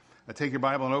Take your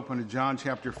Bible and open to John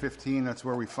chapter 15. That's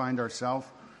where we find ourselves.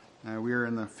 We are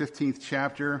in the 15th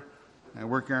chapter,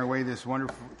 working our way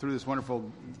through this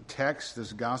wonderful text,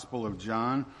 this Gospel of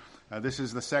John. This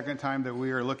is the second time that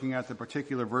we are looking at the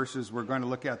particular verses we're going to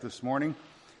look at this morning,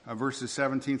 verses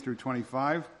 17 through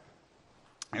 25.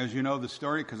 As you know the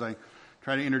story, because I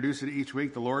try to introduce it each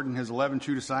week, the Lord and his 11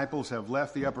 true disciples have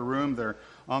left the upper room. They're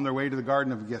on their way to the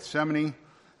Garden of Gethsemane.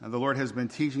 The Lord has been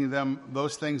teaching them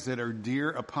those things that are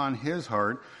dear upon his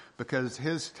heart because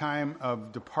his time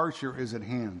of departure is at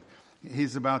hand.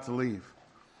 He's about to leave.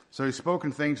 So he's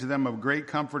spoken things to them of great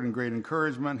comfort and great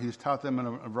encouragement. He's taught them in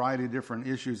a variety of different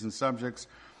issues and subjects.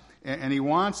 And he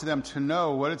wants them to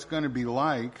know what it's going to be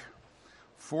like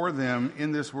for them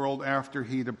in this world after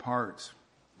he departs.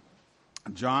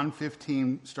 John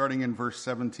 15, starting in verse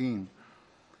 17.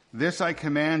 This I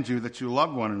command you, that you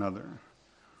love one another.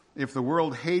 If the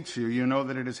world hates you, you know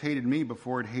that it has hated me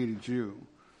before it hated you.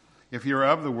 If you are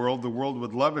of the world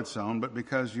would love its own, but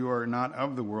because you are not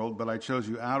of the world, but I chose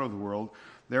you out of the world,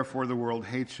 therefore the world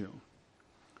hates you.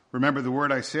 Remember the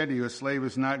word I said to you, a slave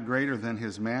is not greater than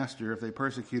his master. If they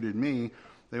persecuted me,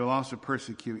 they will also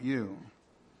persecute you.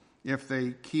 If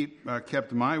they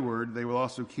kept my word, they will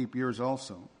also keep yours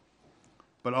also.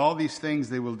 But all these things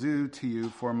they will do to you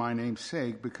for my name's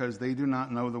sake, because they do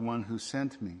not know the one who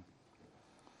sent me.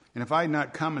 And if I had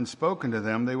not come and spoken to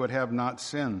them, they would have not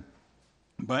sinned.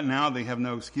 But now they have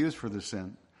no excuse for their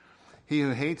sin. He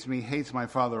who hates me hates my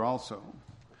Father also.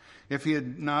 If I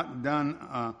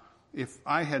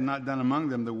had not done among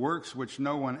them the works which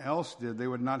no one else did, they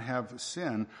would not have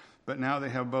sin. But now they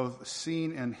have both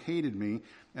seen and hated me,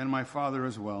 and my Father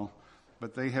as well.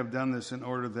 But they have done this in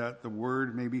order that the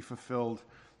word may be fulfilled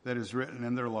that is written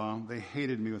in their law. They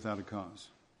hated me without a cause.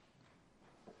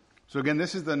 So again,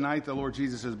 this is the night the Lord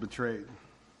Jesus is betrayed.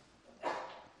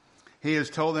 He has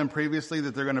told them previously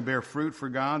that they're going to bear fruit for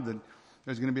God, that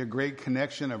there's going to be a great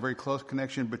connection, a very close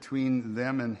connection between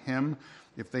them and him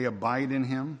if they abide in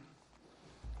him.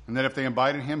 And that if they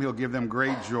abide in him, he'll give them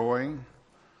great joy,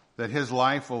 that his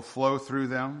life will flow through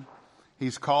them.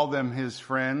 He's called them his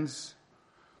friends.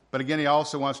 But again, he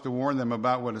also wants to warn them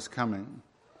about what is coming.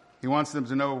 He wants them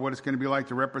to know what it's going to be like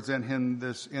to represent him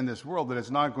in this world, that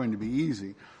it's not going to be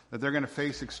easy, that they're going to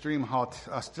face extreme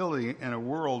hostility in a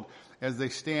world as they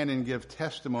stand and give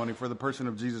testimony for the person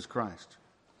of Jesus Christ.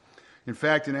 In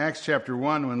fact, in Acts chapter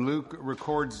 1, when Luke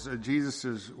records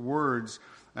Jesus' words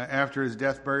after his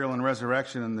death, burial, and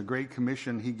resurrection and the Great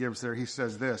Commission he gives there, he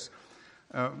says this.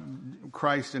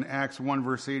 Christ in Acts 1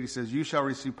 verse 8, he says, "You shall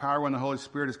receive power when the Holy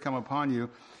Spirit has come upon you,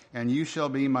 and you shall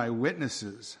be my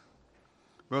witnesses,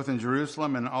 both in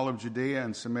Jerusalem and all of Judea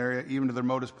and Samaria, even to the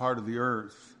remotest part of the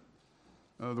earth."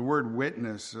 The word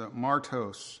witness,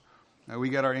 martos, we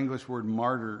get our English word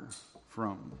martyr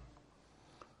from.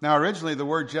 Now, originally, the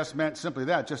word just meant simply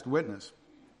that, just witness.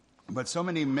 But so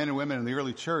many men and women in the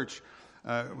early church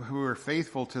who were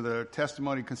faithful to the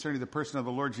testimony concerning the person of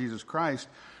the Lord Jesus Christ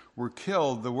were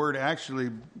killed. The word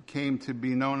actually came to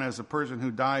be known as a person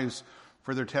who dies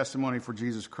for their testimony for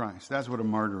Jesus Christ. That's what a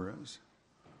martyr is.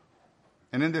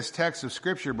 And in this text of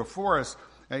Scripture before us,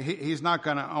 he's not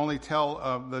going to only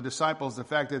tell the disciples the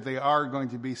fact that they are going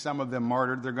to be, some of them,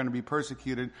 martyred. They're going to be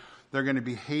persecuted. They're going to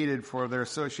be hated for their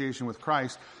association with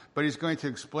Christ. But he's going to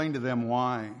explain to them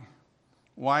why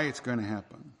it's going to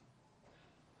happen.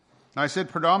 Now, I said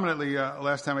predominantly,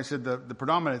 last time I said the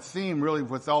predominant theme really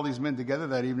with all these men together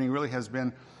that evening really has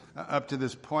been, up to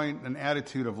this point, an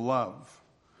attitude of love.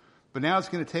 But now it's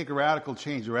going to take a radical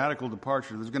change, a radical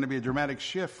departure. There's going to be a dramatic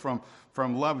shift from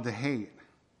love to hate.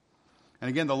 And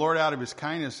again, the Lord, out of his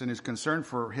kindness and his concern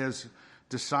for his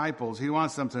disciples, he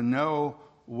wants them to know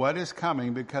what is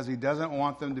coming because he doesn't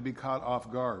want them to be caught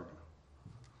off guard.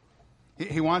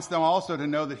 He wants them also to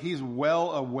know that he's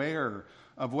well aware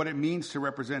of what it means to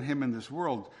represent him in this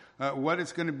world, what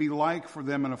it's going to be like for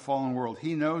them in a fallen world.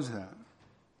 He knows that.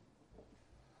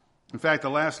 In fact,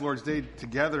 the last Lord's Day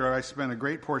together, I spent a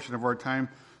great portion of our time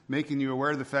making you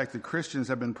aware of the fact that Christians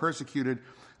have been persecuted.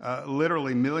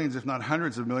 Literally millions, if not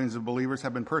hundreds of millions of believers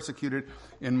have been persecuted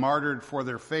and martyred for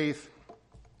their faith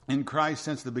in Christ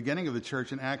since the beginning of the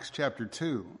church in Acts chapter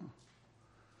 2.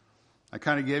 I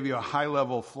kind of gave you a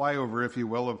high-level flyover, if you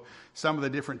will, of some of the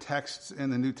different texts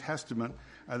in the New Testament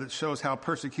that shows how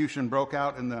persecution broke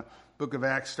out in the book of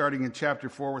Acts, starting in chapter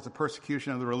 4 with the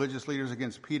persecution of the religious leaders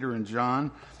against Peter and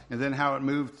John, and then how it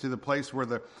moved to the place where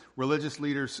the religious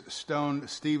leaders stoned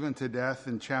Stephen to death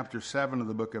in chapter 7 of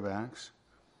the book of Acts.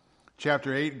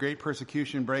 Chapter 8, great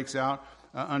persecution breaks out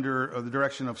under the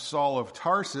direction of Saul of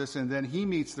Tarsus, and then he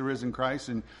meets the risen Christ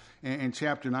in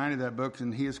chapter 9 of that book,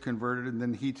 and he is converted, and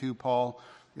then he too, Paul,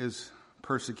 is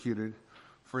persecuted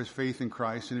for his faith in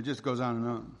Christ, and it just goes on and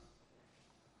on.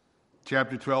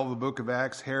 Chapter 12 of the book of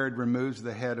Acts, Herod removes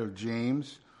the head of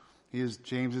James.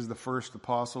 James is the first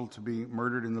apostle to be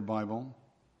murdered in the Bible.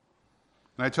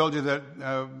 And I told you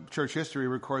that church history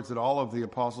records that all of the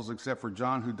apostles, except for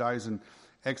John, who dies in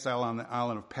exile on the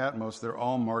island of Patmos, they're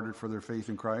all martyred for their faith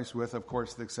in Christ, with, of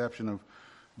course, the exception of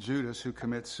Judas, who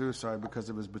commits suicide because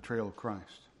of his betrayal of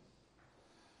Christ.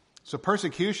 So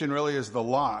persecution really is the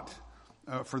lot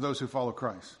for those who follow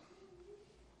Christ.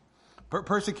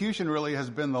 Persecution really has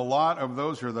been the lot of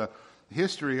those, or the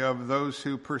history of those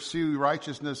who pursue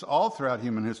righteousness all throughout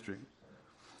human history.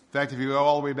 In fact, if you go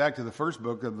all the way back to the first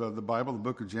book of the Bible, the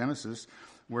book of Genesis,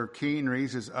 where Cain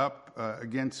raises up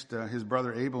against his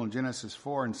brother Abel in Genesis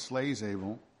 4 and slays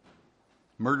Abel,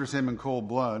 murders him in cold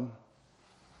blood.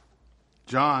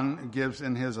 John gives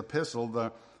in his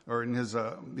epistle, in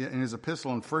his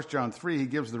epistle in 1 John 3, he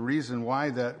gives the reason why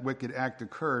that wicked act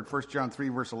occurred. 1 John 3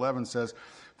 verse 11 says,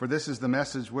 "For this is the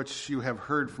message which you have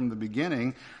heard from the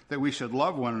beginning, that we should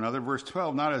love one another." Verse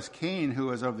 12, "Not as Cain, who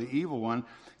was of the evil one,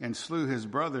 and slew his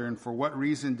brother. And for what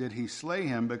reason did he slay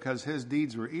him? Because his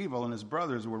deeds were evil and his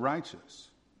brothers were righteous."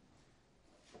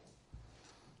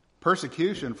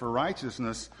 Persecution for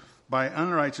righteousness by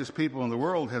unrighteous people in the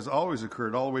world has always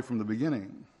occurred all the way from the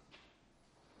beginning.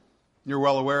 You're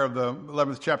well aware of the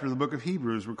 11th chapter of the book of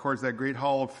Hebrews, records that great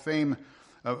hall of fame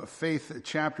of faith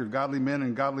chapter of godly men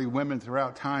and godly women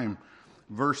throughout time.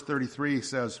 Verse 33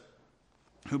 says,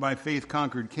 "Who by faith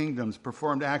conquered kingdoms,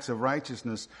 performed acts of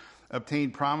righteousness,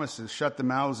 obtained promises, shut the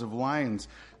mouths of lions,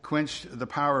 quenched the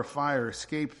power of fire,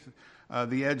 escaped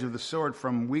the edge of the sword,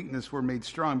 from weakness were made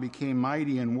strong, became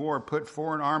mighty in war, put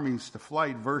foreign armies to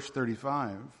flight." Verse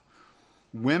 35.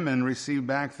 "Women received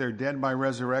back their dead by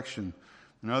resurrection,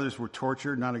 and others were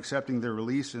tortured, not accepting their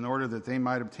release in order that they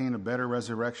might obtain a better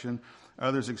resurrection.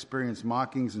 Others experienced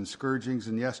mockings and scourgings,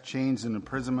 and yes, chains and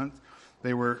imprisonment.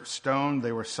 They were stoned,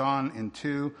 they were sawn in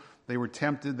two, they were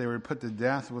tempted, they were put to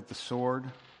death with the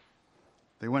sword.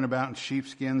 They went about in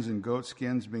sheepskins and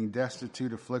goatskins, being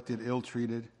destitute, afflicted,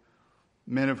 ill-treated,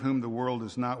 men of whom the world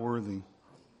is not worthy,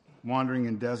 wandering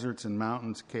in deserts and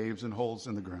mountains, caves and holes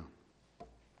in the ground."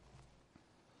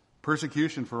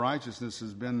 Persecution for righteousness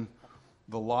has been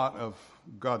the lot of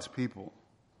God's people.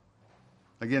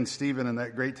 Again, Stephen, in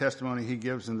that great testimony he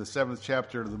gives in the 7th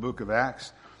chapter of the book of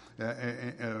Acts,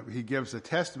 he gives a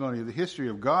testimony of the history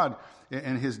of God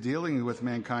and his dealing with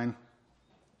mankind.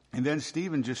 And then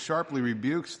Stephen just sharply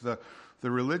rebukes the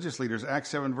religious leaders. Acts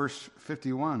 7 verse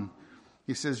 51.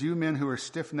 He says, "You men who are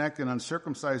stiff-necked and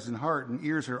uncircumcised in heart and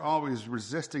ears are always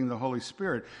resisting the Holy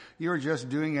Spirit. You are just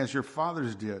doing as your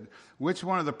fathers did. Which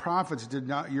one of the prophets did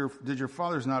your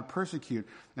fathers not persecute?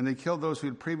 And they killed those who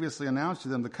had previously announced to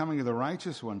them the coming of the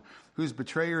righteous one, whose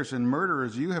betrayers and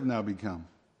murderers you have now become.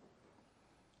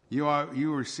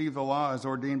 You received the law as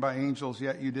ordained by angels,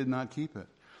 yet you did not keep it."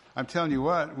 I'm telling you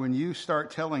what, when you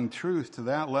start telling truth to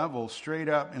that level, straight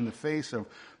up in the face of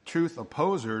truth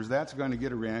opposers, that's going to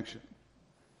get a reaction.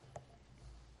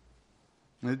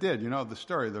 And it did. You know the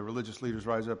story. The religious leaders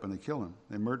rise up and they kill him.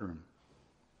 They murder him.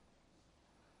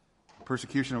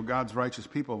 Persecution of God's righteous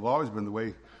people have always been the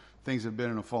way things have been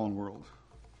in a fallen world.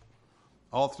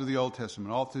 All through the Old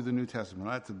Testament, all through the New Testament,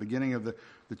 at the beginning of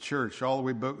the church, all the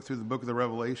way through the book of the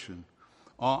Revelation,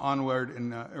 onward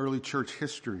in early church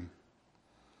history.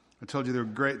 I told you there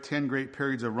were 10 great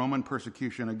periods of Roman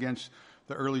persecution against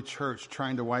the early church,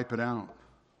 trying to wipe it out.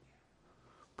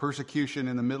 Persecution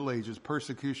in the Middle Ages,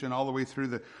 persecution all the way through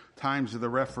the times of the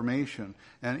Reformation,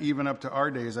 and even up to our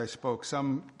day as I spoke.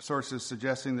 Some sources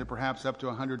suggesting that perhaps up to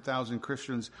 100,000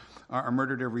 Christians are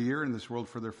murdered every year in this world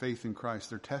for their faith in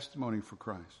Christ, their testimony for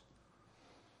Christ.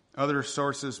 Other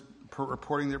sources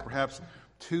reporting that perhaps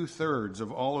 2/3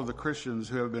 of all of the Christians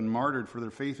who have been martyred for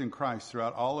their faith in Christ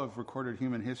throughout all of recorded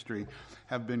human history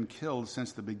have been killed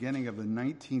since the beginning of the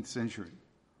 19th century.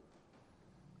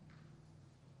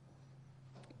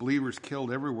 Believers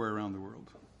killed everywhere around the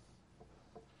world,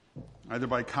 either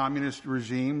by communist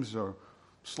regimes or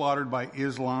slaughtered by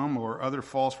Islam or other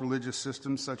false religious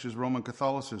systems such as Roman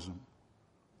Catholicism.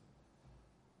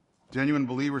 Genuine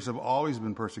believers have always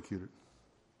been persecuted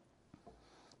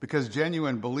because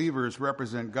genuine believers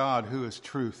represent God, who is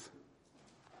truth.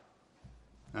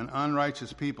 And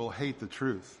unrighteous people hate the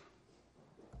truth.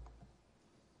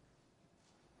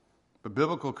 But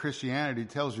biblical Christianity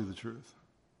tells you the truth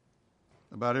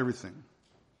about everything.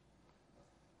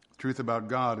 Truth about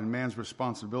God and man's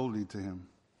responsibility to him.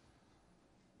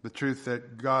 The truth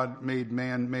that God made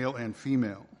man male and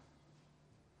female.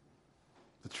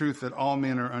 The truth that all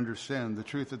men are under sin. The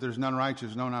truth that there's none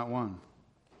righteous, no, not one.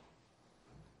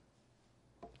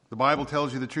 The Bible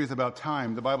tells you the truth about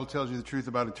time. The Bible tells you the truth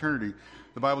about eternity.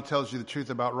 The Bible tells you the truth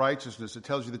about righteousness. It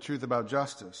tells you the truth about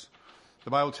justice. The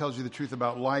Bible tells you the truth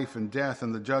about life and death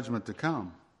and the judgment to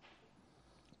come.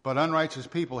 But unrighteous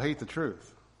people hate the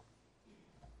truth.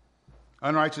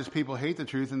 Unrighteous people hate the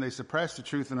truth, and they suppress the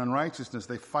truth in unrighteousness.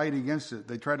 They fight against it.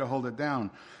 They try to hold it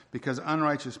down because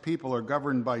unrighteous people are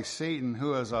governed by Satan,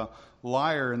 who is a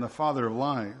liar and the father of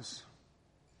lies.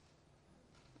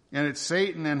 And it's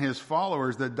Satan and his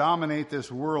followers that dominate this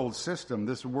world system,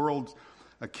 this world's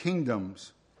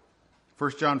kingdoms.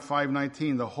 1 John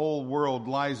 5:19, the whole world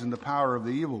lies in the power of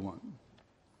the evil one.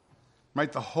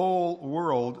 Right? The whole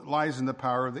world lies in the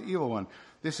power of the evil one.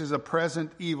 This is a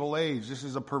present evil age. This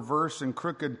is a perverse and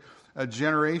crooked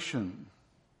generation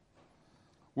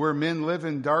where men live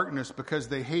in darkness because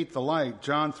they hate the light.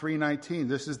 John 3:19,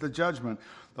 this is the judgment.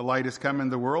 The light has come in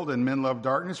the world, and men love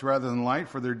darkness rather than light,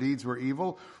 for their deeds were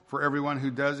evil. For everyone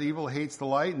who does evil hates the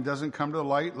light and doesn't come to the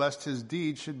light, lest his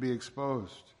deeds should be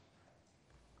exposed.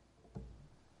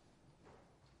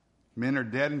 Men are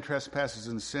dead in trespasses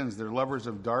and sins. They're lovers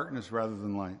of darkness rather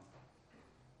than light,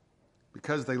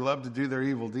 because they love to do their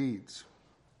evil deeds.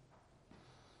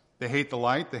 They hate the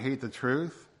light. They hate the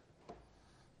truth.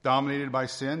 Dominated by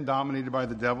sin, dominated by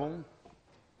the devil,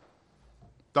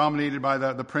 dominated by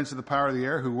the prince of the power of the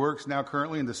air, who works now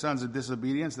currently in the sons of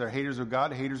disobedience. They're haters of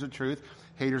God, haters of truth,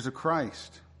 haters of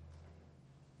Christ.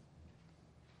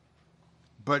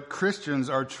 But Christians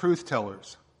are truth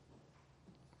tellers.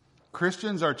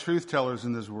 Christians are truth tellers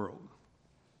in this world.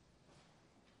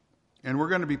 And we're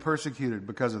going to be persecuted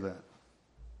because of that.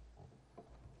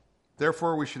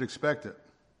 Therefore, we should expect it.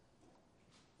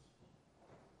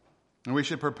 And we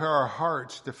should prepare our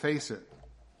hearts to face it.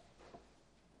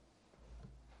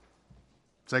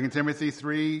 2 Timothy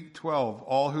 3:12,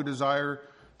 all who desire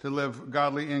to live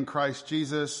godly in Christ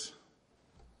Jesus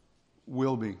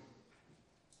will be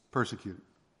persecuted.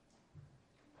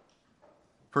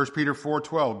 1 Peter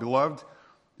 4:12, beloved,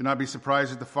 do not be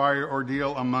surprised at the fire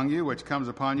ordeal among you, which comes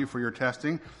upon you for your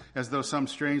testing, as though some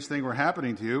strange thing were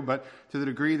happening to you. But to the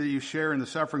degree that you share in the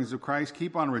sufferings of Christ,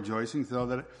 keep on rejoicing, so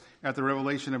that at the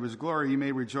revelation of his glory you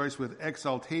may rejoice with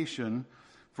exaltation.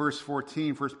 Verse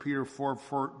 14, 1 Peter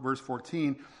 4, verse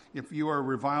 14, if you are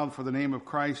reviled for the name of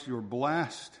Christ, you are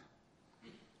blessed,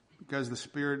 because the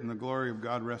Spirit and the glory of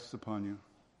God rests upon you.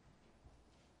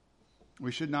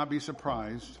 We should not be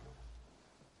surprised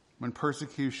when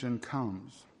persecution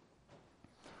comes.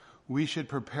 We should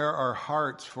prepare our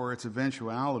hearts for its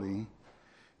eventuality,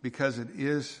 because it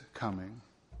is coming.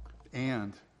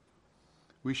 And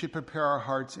we should prepare our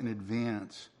hearts in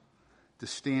advance to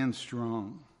stand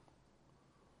strong,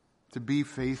 to be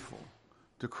faithful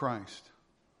to Christ,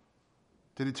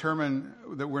 to determine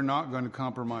that we're not going to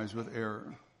compromise with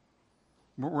error.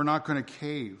 We're not going to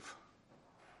cave,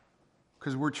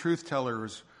 because we're truth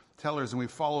tellers, and we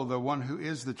follow the one who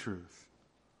is the truth.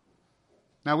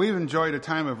 Now, we've enjoyed a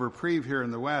time of reprieve here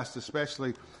in the West,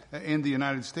 especially in the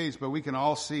United States, but we can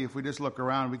all see, if we just look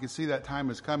around, we can see that time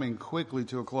is coming quickly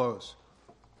to a close.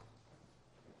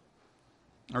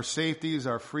 Our safeties,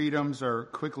 our freedoms are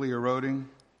quickly eroding.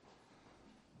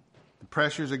 The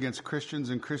pressures against Christians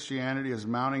and Christianity is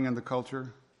mounting in the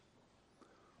culture.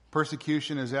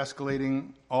 Persecution is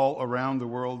escalating all around the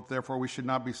world. Therefore, we should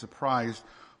not be surprised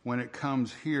when it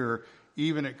comes here,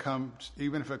 even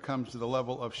if it comes to the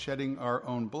level of shedding our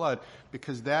own blood,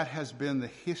 because that has been the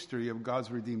history of God's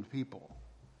redeemed people.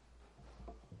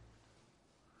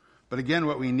 But again,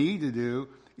 what we need to do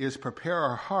is prepare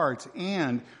our hearts,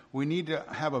 and we need to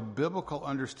have a biblical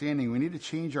understanding. We need to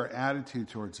change our attitude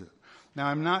towards it. Now,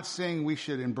 I'm not saying we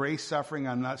should embrace suffering.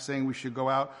 I'm not saying we should go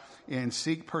out and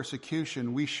seek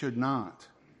persecution. We should not.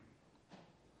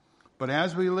 But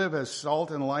as we live as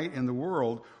salt and light in the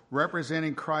world,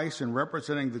 representing Christ and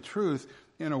representing the truth,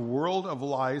 in a world of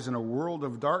lies, in a world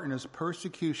of darkness,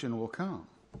 persecution will come.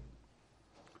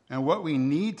 And what we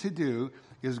need to do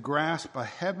is grasp a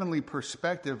heavenly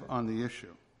perspective on the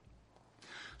issue.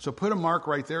 So put a mark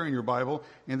right there in your Bible,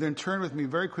 and then turn with me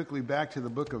very quickly back to the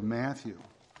book of Matthew.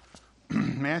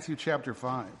 Matthew chapter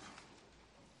 5.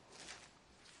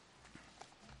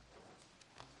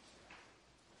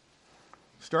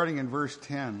 Starting in verse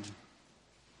 10.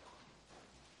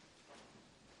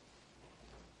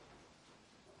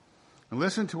 And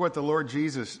listen to what the Lord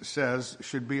Jesus says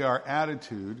should be our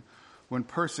attitude when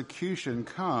persecution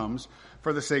comes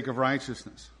for the sake of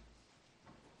righteousness.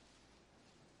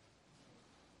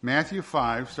 Matthew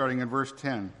 5, starting in verse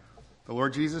 10. The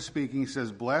Lord Jesus speaking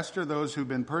says, blessed are those who've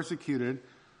been persecuted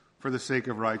for the sake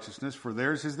of righteousness, for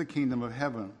theirs is the kingdom of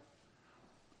heaven.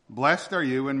 Blessed are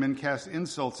you when men cast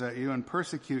insults at you and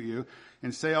persecute you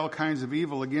and say all kinds of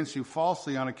evil against you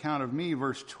falsely on account of me.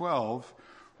 Verse 12,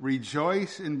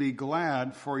 rejoice and be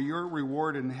glad, for your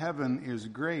reward in heaven is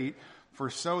great, for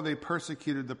so they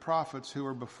persecuted the prophets who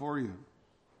were before you.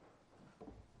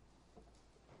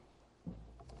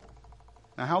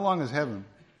 Now, how long is heaven?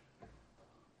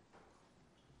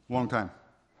 Long time.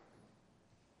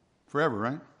 Forever,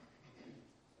 right?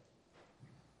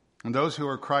 And those who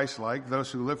are Christ-like,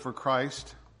 those who live for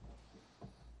Christ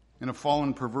in a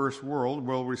fallen, perverse world,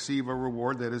 will receive a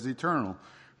reward that is eternal.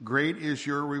 Great is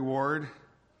your reward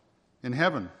in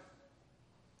heaven.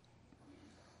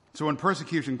 So when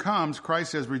persecution comes,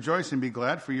 Christ says, rejoice and be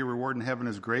glad, for your reward in heaven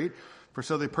is great. For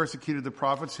so they persecuted the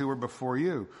prophets who were before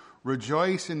you.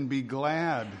 Rejoice and be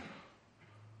glad.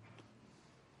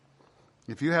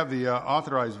 If you have the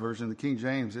authorized version, the King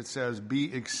James, it says,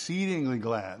 be exceedingly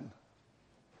glad.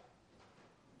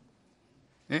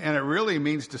 And it really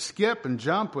means to skip and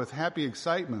jump with happy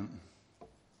excitement.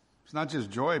 It's not just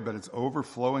joy, but it's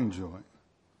overflowing joy.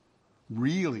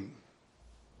 Really,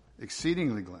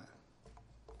 exceedingly glad.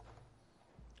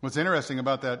 What's interesting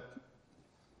about that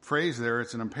phrase there,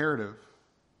 it's an imperative,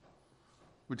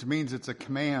 which means it's a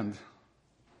command.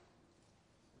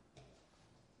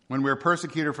 When we're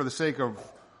persecuted for the sake of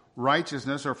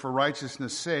righteousness or for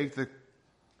righteousness' sake, the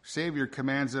Savior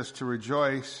commands us to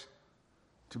rejoice,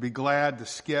 to be glad, to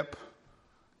skip,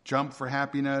 jump for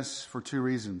happiness for two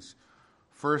reasons.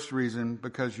 First reason,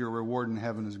 because your reward in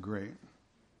heaven is great.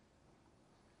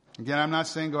 Again, I'm not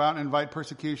saying go out and invite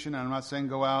persecution. I'm not saying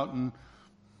go out and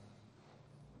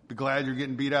be glad you're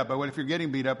getting beat up. But what if you're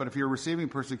getting beat up? But if you're receiving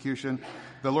persecution,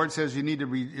 the Lord says you need to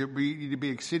be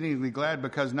exceedingly glad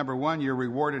because, number one, your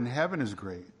reward in heaven is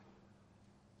great.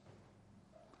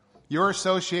 Your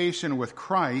association with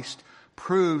Christ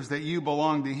proves that you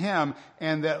belong to Him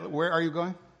and that, where are you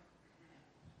going?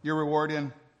 Your reward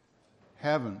in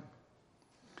heaven.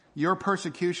 Your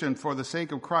persecution for the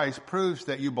sake of Christ proves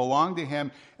that you belong to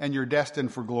Him and you're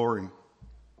destined for glory.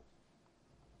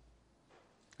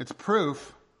 It's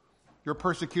proof. Your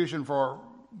persecution for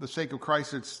the sake of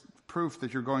Christ, it's proof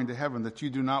that you're going to heaven, that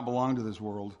you do not belong to this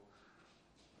world.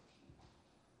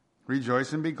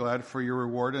 Rejoice and be glad, for your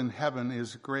reward in heaven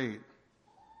is great.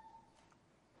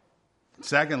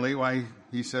 Secondly, why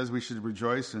he says we should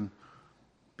rejoice and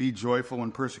be joyful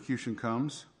when persecution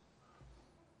comes.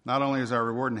 Not only is our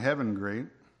reward in heaven great,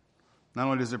 not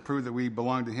only does it prove that we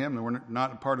belong to Him, that we're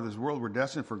not a part of this world, we're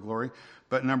destined for glory,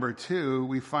 but number two,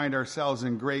 we find ourselves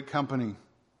in great company.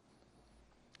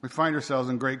 We find ourselves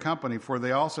in great company, for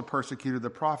they also persecuted the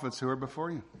prophets who are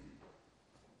before you.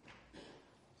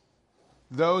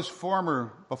 Those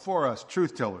former before us,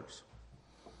 truth tellers,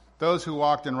 those who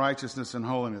walked in righteousness and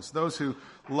holiness, those who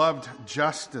loved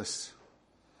justice,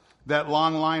 that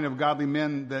long line of godly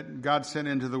men that God sent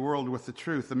into the world with the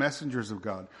truth, the messengers of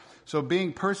God. So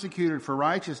being persecuted for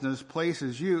righteousness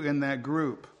places you in that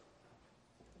group,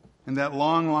 in that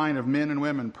long line of men and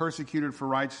women persecuted for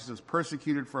righteousness,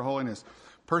 persecuted for holiness,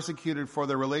 persecuted for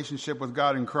their relationship with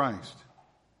God in Christ.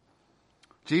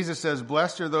 Jesus says,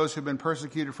 blessed are those who've been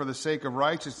persecuted for the sake of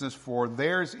righteousness, for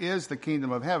theirs is the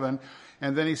kingdom of heaven.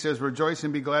 And then he says, rejoice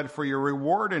and be glad, for your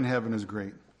reward in heaven is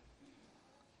great.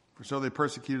 For so they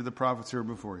persecuted the prophets who were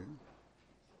before you.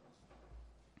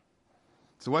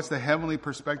 So what's the heavenly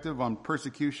perspective on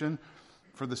persecution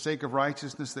for the sake of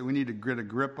righteousness that we need to get a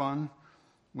grip on?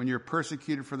 When you're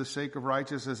persecuted for the sake of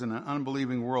righteousness in an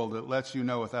unbelieving world, it lets you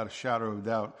know without a shadow of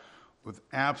doubt, with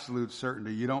absolute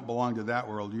certainty, you don't belong to that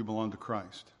world, you belong to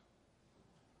Christ.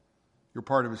 You're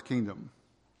part of His kingdom.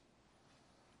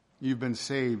 You've been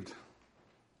saved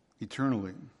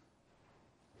eternally.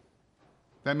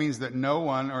 That means that no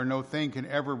one or no thing can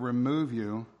ever remove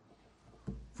you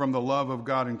from the love of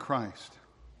God in Christ.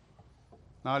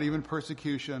 Not even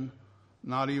persecution,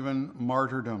 not even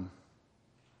martyrdom.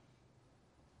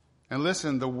 And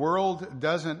listen, the world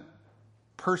doesn't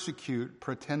persecute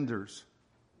pretenders.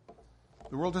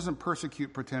 The world doesn't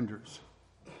persecute pretenders.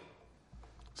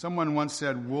 Someone once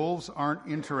said, wolves aren't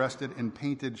interested in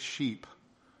painted sheep.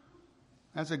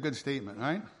 That's a good statement,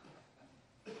 right?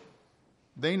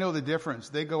 They know the difference.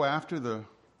 They go after the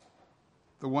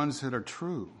ones that are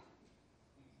true.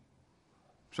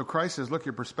 So Christ says, look,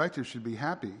 your perspective should be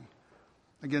happy.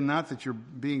 Again, not that you're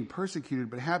being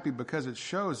persecuted, but happy because it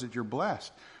shows that you're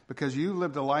blessed. Because you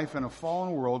lived a life in a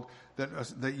fallen world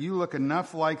that you look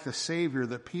enough like the Savior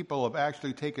that people have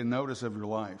actually taken notice of your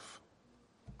life.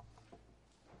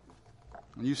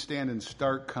 And you stand in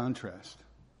stark contrast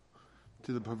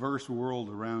to the perverse world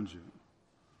around you.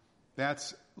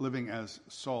 That's living as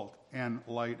salt and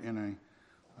light in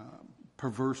a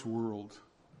perverse world.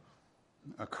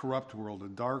 a corrupt world, a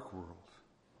dark world.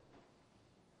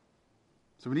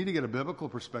 So we need to get a biblical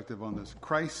perspective on this,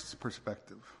 Christ's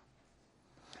perspective.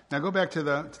 Now go back to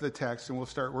the text, and we'll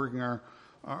start working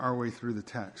our way through the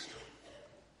text.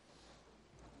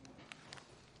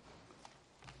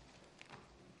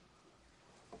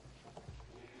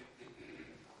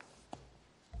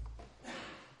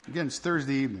 Again, it's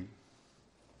Thursday evening.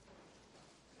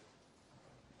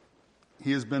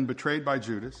 He has been betrayed by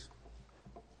Judas.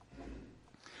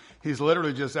 He's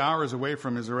literally just hours away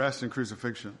from his arrest and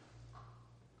crucifixion.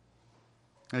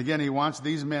 And again, he wants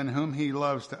these men whom he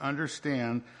loves to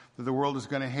understand that the world is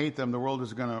going to hate them, the world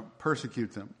is going to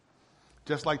persecute them.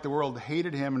 Just like the world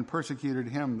hated him and persecuted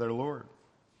him, their Lord.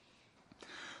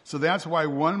 So that's why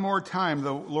one more time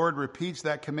the Lord repeats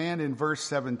that command in verse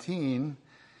 17.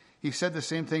 He said the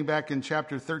same thing back in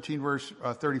chapter 13, verse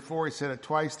 34. He said it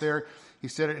twice there. He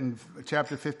said it in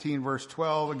chapter 15, verse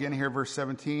 12. Again here, verse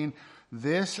 17.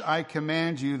 This I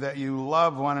command you, that you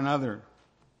love one another.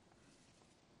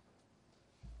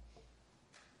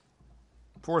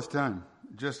 Fourth time,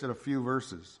 just at a few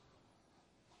verses.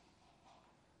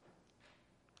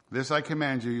 This I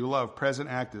command you, you love, present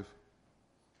active.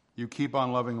 You keep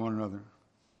on loving one another.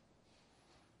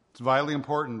 It's vitally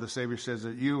important, the Savior says,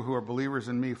 that you who are believers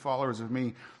in me, followers of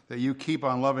me, that you keep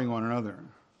on loving one another.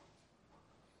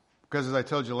 Because as I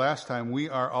told you last time, we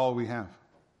are all we have.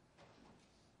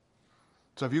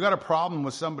 So if you got a problem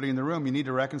with somebody in the room, you need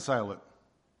to reconcile it.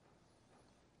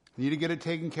 You need to get it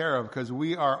taken care of, because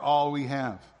we are all we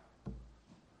have.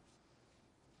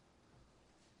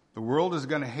 The world is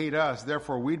going to hate us,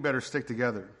 therefore we'd better stick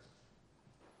together.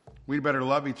 We'd better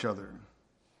love each other.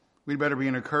 We'd better be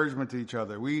an encouragement to each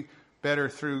other. We better,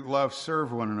 through love,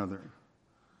 serve one another.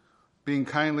 Being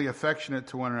kindly affectionate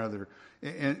to one another.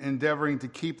 Endeavoring to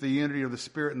keep the unity of the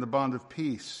Spirit and the bond of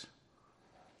peace.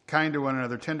 Kind to one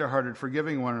another, tenderhearted,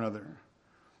 forgiving one another.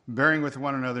 Bearing with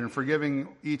one another and forgiving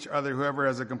each other, whoever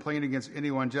has a complaint against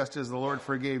anyone, just as the Lord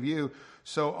forgave you,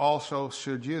 so also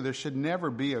should you. There should never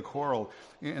be a quarrel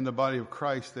in the body of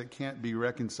Christ that can't be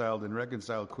reconciled, and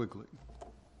reconciled quickly.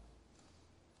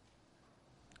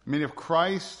 I mean, if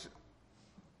Christ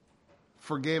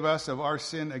forgave us of our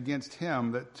sin against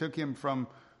him, that took him from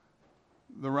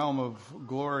the realm of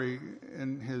glory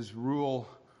in his rule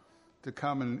to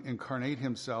come and incarnate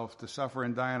himself, to suffer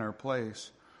and die in our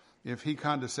place, if he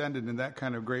condescended in that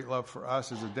kind of great love for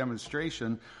us as a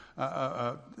demonstration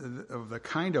of the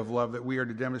kind of love that we are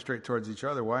to demonstrate towards each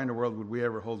other, why in the world would we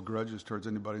ever hold grudges towards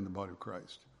anybody in the body of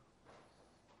Christ?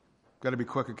 Got to be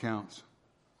quick accounts.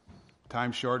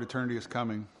 Time's short, eternity is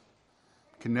coming.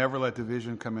 Can never let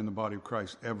division come in the body of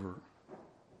Christ, ever.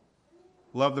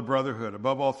 Love the brotherhood.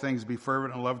 Above all things, be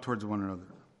fervent and love towards one another.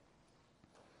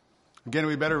 Again,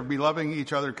 we better be loving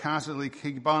each other constantly,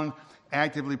 keep on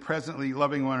actively, presently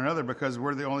loving one another, because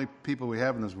we're the only people we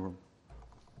have in this world.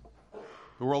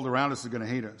 The world around us is going to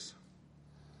hate us.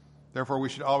 Therefore, we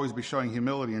should always be showing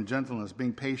humility and gentleness,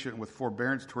 being patient with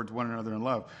forbearance towards one another in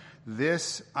love.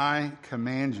 This I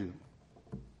command you,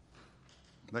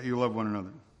 that you love one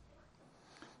another.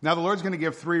 Now, the Lord's going to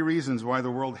give three reasons why the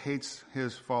world hates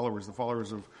his followers, the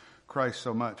followers of Christ,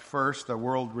 so much. First, the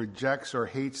world rejects or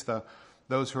hates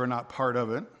those who are not part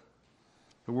of it.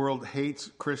 The world hates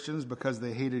Christians because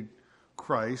they hated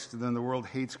Christ. And then the world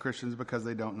hates Christians because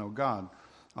they don't know God.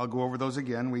 I'll go over those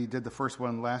again. We did the first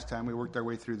one last time. We worked our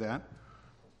way through that.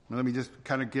 Now, let me just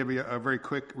kind of give you a very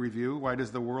quick review. Why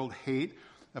does the world hate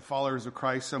the followers of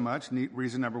Christ so much?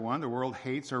 Reason number one, the world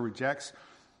hates or rejects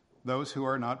those who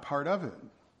are not part of it.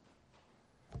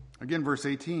 Again, verse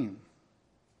 18.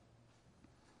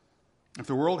 If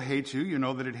the world hates you, you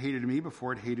know that it hated me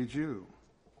before it hated you.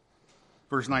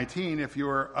 Verse 19, if you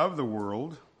are of the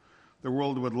world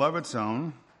would love its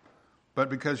own, but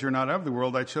because you're not of the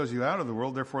world, I chose you out of the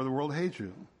world, therefore the world hates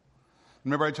you.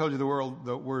 Remember I told you the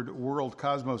word world,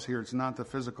 cosmos here, it's not the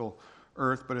physical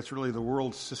earth, but it's really the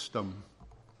world system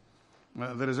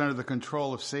that is under the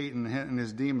control of Satan and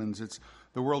his demons. It's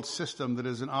the world system that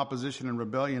is in opposition and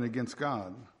rebellion against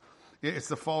God. It's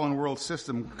the fallen world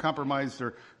system compromised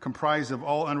or comprised of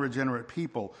all unregenerate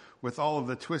people with all of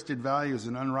the twisted values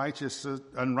and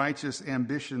unrighteous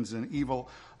ambitions and evil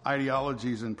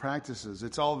ideologies and practices.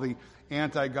 It's all the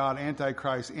anti-God,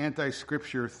 anti-Christ,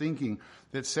 anti-Scripture thinking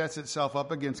that sets itself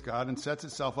up against God and sets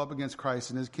itself up against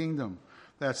Christ and his kingdom.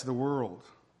 That's the world.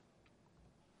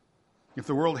 If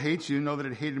the world hates you, know that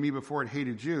it hated me before it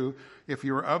hated you. If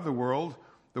you are of the world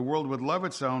would love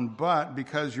its own, but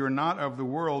because you're not of the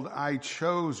world, I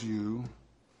chose you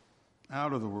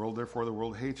out of the world. Therefore, the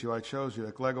world hates you. I chose you.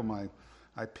 Eklegomai.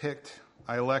 I picked.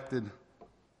 I elected.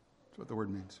 That's what the word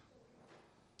means.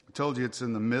 I told you it's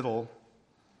in the middle.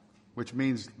 which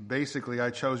means basically I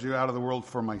chose you out of the world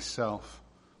for myself.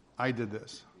 I did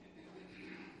this.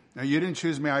 Now, you didn't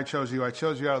choose me, I chose you. I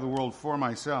chose you out of the world for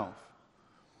myself.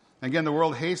 Again, the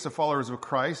world hates the followers of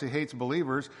Christ. It hates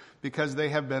believers because they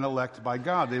have been elected by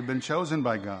God. They've been chosen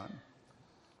by God.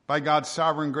 By God's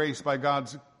sovereign grace, by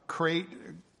God's great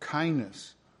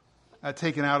kindness,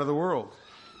 taken out of the world.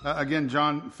 Again,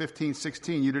 John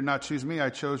 15:16, you did not choose me, I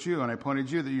chose you, and I appointed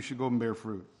you that you should go and bear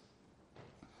fruit.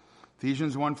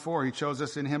 Ephesians 1:4, he chose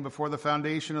us in him before the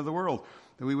foundation of the world,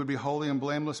 that we would be holy and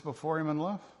blameless before him in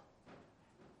love.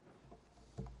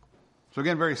 So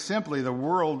again, very simply, the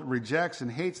world rejects and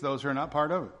hates those who are not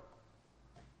part of it.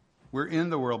 We're in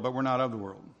the world, but we're not of the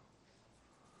world.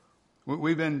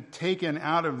 We've been taken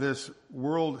out of this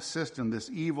world system, this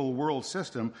evil world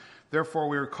system. Therefore,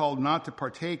 we are called not to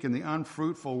partake in the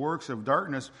unfruitful works of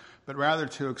darkness, but rather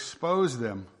to expose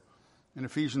them in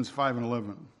Ephesians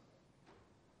 5:11.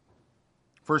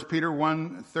 1 Peter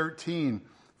 1:13,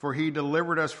 for he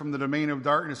delivered us from the domain of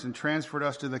darkness and transferred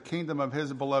us to the kingdom of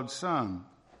his beloved Son.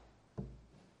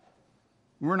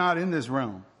 We're not in this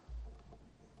realm.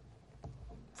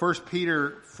 1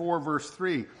 Peter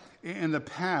 4:3, in the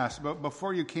past, but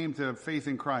before you came to faith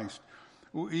in Christ,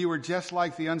 you were just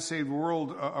like the unsaved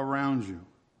world around you.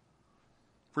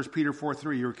 1 Peter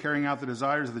 4:3, you were carrying out the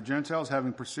desires of the Gentiles,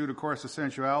 having pursued, of course, the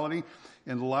sensuality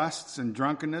and lusts and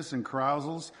drunkenness and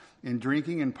carousals and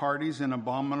drinking and parties and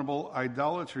abominable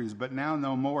idolatries, but now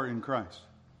no more in Christ.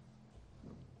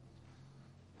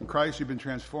 In Christ you've been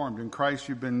transformed. In Christ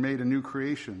you've been made a new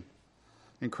creation.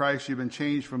 In Christ you've been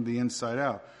changed from the inside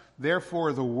out.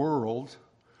 Therefore the world,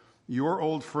 your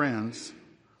old friends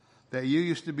that you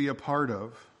used to be a part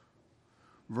of,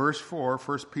 verse 4,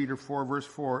 1 Peter 4, verse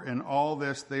 4, in all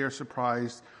this they are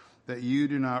surprised that you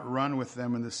do not run with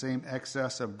them in the same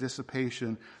excess of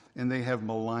dissipation, and they have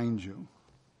maligned you.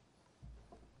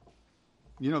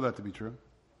 You know that to be true.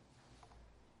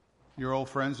 Your old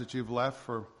friends that you've left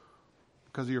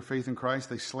because of your faith in Christ,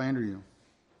 they slander you.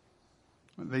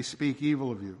 They speak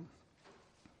evil of you.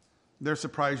 They're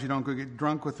surprised you don't go get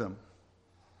drunk with them,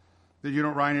 that you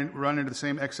don't run into the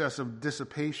same excess of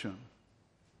dissipation.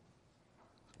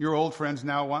 Your old friends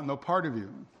now want no part of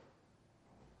you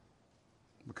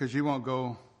because you won't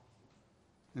go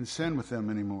and sin with them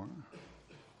anymore.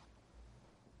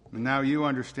 And now you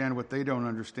understand what they don't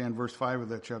understand. Verse 5 of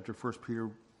that chapter, 1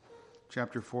 Peter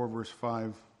chapter 4, verse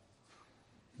 5.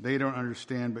 They don't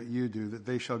understand, but you do, that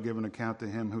they shall give an account to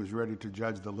him who is ready to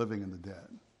judge the living and the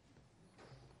dead.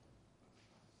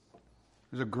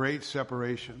 There's a great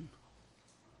separation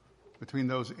between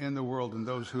those in the world and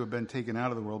those who have been taken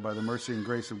out of the world by the mercy and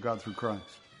grace of God through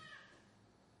Christ.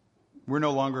 We're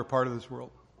no longer a part of this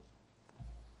world.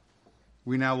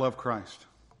 We now love Christ.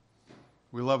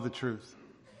 We love the truth.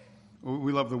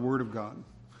 We love the Word of God.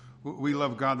 We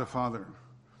love God the Father.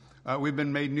 We've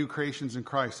been made new creations in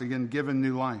Christ, again, given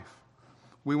new life.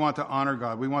 We want to honor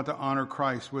God. We want to honor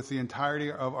Christ with the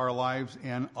entirety of our lives,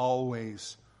 and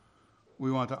always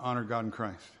we want to honor God in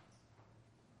Christ.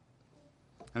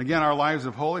 And again, our lives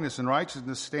of holiness and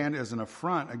righteousness stand as an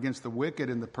affront against the wicked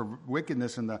and the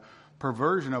wickedness and the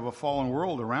perversion of a fallen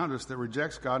world around us that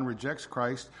rejects God and rejects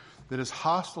Christ, that is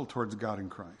hostile towards God in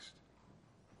Christ.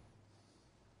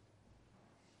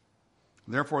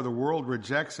 Therefore, the world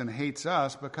rejects and hates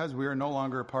us because we are no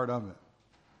longer a part of it.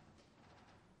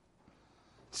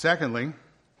 Secondly,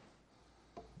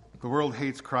 the world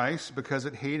hates Christ because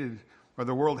it hated, or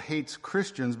the world hates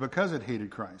Christians because it hated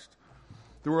Christ.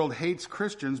 The world hates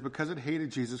Christians because it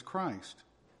hated Jesus Christ.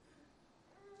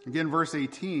 Again, verse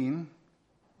 18,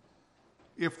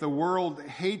 if the world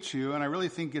hates you, and I really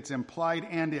think it's implied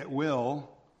and it will,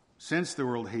 since the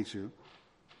world hates you,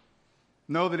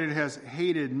 know that it has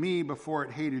hated me before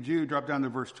it hated you. Drop down to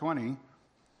verse 20.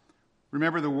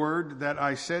 Remember the word that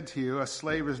I said to you, a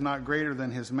slave is not greater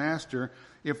than his master.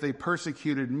 If they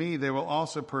persecuted me, they will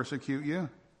also persecute you.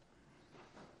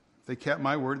 If they kept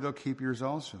my word, they'll keep yours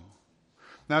also.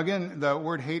 Now again, the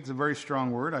word hate is a very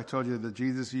strong word. I told you that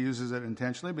Jesus uses it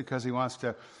intentionally because he wants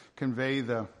to convey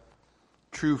the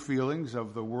true feelings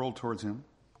of the world towards him.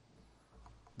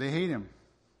 They hate him.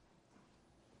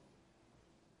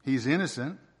 He's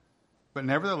innocent, but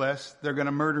nevertheless, they're going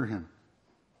to murder him.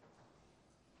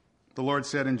 The Lord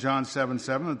said in John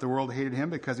 7:7 that the world hated him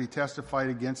because he testified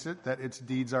against it, that its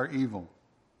deeds are evil.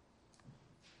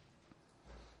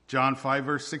 John 5,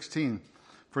 verse 16.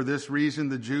 For this reason,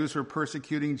 the Jews were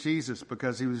persecuting Jesus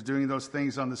because he was doing those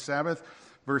things on the Sabbath.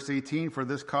 Verse 18, for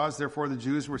this cause, therefore, the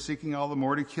Jews were seeking all the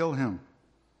more to kill him.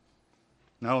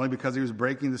 Not only because he was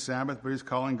breaking the Sabbath, but he was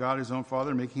calling God his own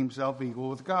Father, making himself equal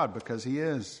with God, because he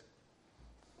is.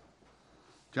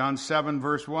 John 7,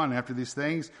 verse 1, after these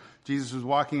things, Jesus was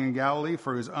walking in Galilee,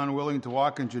 for he was unwilling to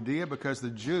walk in Judea because the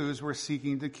Jews were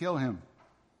seeking to kill him.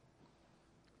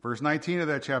 Verse 19 of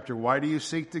that chapter, why do you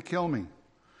seek to kill me?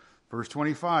 Verse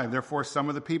 25, therefore some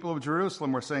of the people of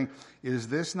Jerusalem were saying, is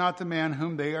this not the man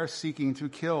whom they are seeking to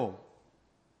kill?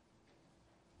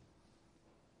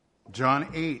 John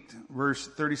 8, verse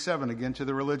 37, again to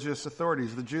the religious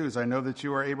authorities, the Jews, I know that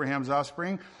you are Abraham's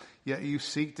offspring, yet you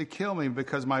seek to kill me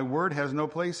because my word has no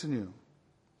place in you.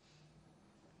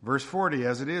 Verse 40,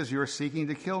 as it is, you are seeking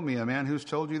to kill me, a man who's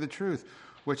told you the truth,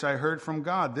 which I heard from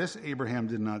God. This Abraham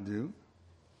did not do.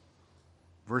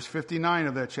 Verse 59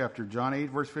 of that chapter, John 8,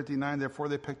 verse 59, therefore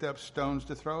they picked up stones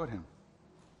to throw at him.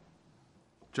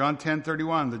 John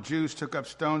 10:31, the Jews took up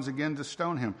stones again to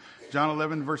stone him. John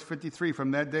 11, verse 53,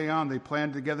 from that day on they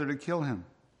planned together to kill him.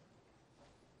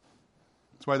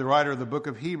 That's why the writer of the book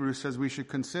of Hebrews says we should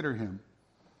consider him.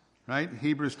 Right?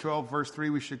 Hebrews 12, verse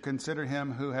 3, we should consider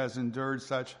him who has endured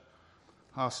such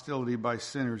hostility by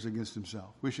sinners against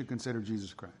himself. We should consider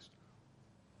Jesus Christ.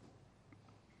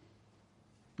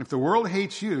 If the world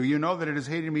hates you, you know that it has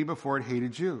hated me before it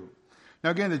hated you. Now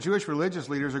again, the Jewish religious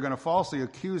leaders are going to falsely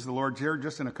accuse the Lord here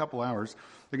just in a couple hours.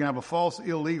 They're going to have a false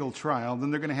illegal trial. Then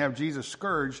they're going to have Jesus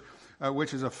scourged,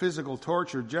 which is a physical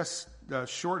torture just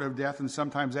short of death and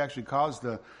sometimes actually cause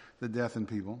the death in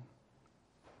people.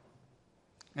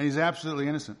 And he's absolutely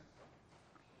innocent.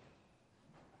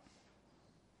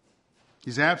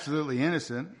 He's absolutely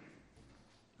innocent,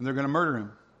 and they're going to murder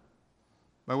him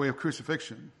by way of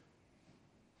crucifixion.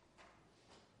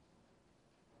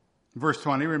 Verse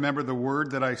 20, remember the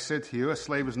word that I said to you, a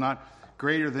slave is not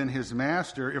greater than his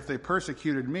master. If they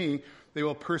persecuted me, they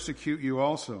will persecute you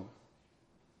also.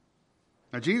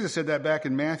 Now Jesus said that back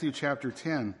in Matthew chapter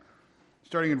 10.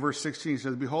 Starting in verse 16, he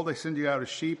says, behold, I send you out as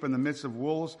sheep in the midst of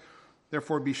wolves.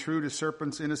 Therefore be shrewd as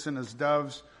serpents, innocent as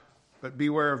doves. But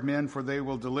beware of men, for they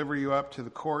will deliver you up to the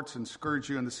courts and scourge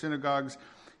you in the synagogues.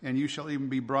 And you shall even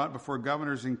be brought before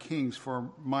governors and kings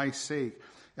for my sake,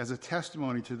 as a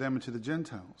testimony to them and to the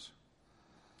Gentiles.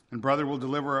 And brother will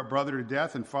deliver a brother to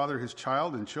death, and father his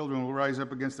child, and children will rise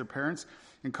up against their parents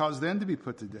and cause them to be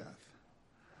put to death.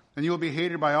 And you will be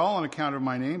hated by all on account of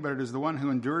my name, but it is the one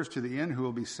who endures to the end who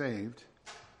will be saved.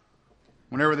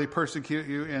 Whenever they persecute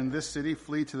you in this city,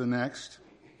 flee to the next.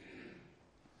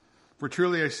 For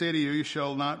truly I say to you, you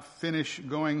shall not finish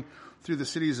going through the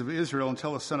cities of Israel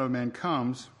until the Son of Man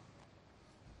comes.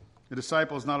 The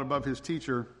disciple is not above his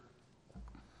teacher,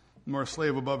 nor a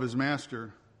slave above his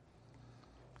master.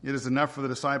 It is enough for the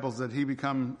disciples that he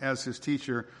become as his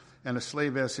teacher and a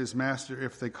slave as his master.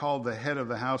 If they called the head of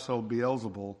the household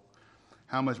Beelzebul,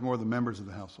 how much more the members of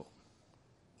the household?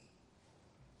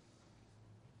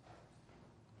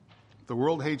 If the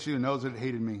world hates you, knows that it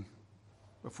hated me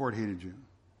before it hated you.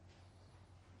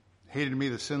 Hated me,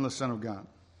 the sinless Son of God.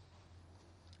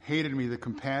 Hated me, the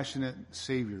compassionate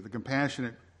Savior, the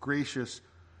compassionate, gracious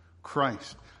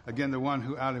Christ. Again, the one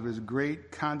who out of his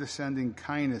great condescending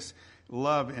kindness,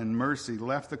 love, and mercy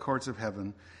left the courts of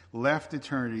heaven, left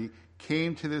eternity,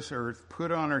 came to this earth,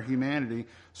 put on our humanity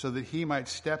so that he might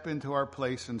step into our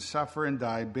place and suffer and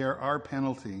die, bear our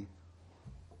penalty,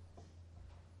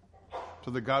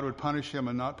 so that God would punish him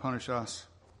and not punish us,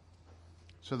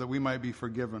 so that we might be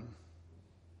forgiven,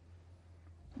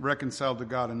 reconciled to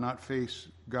God, and not face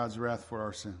God's wrath for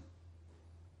our sin,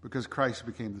 because Christ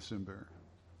became the sin bearer.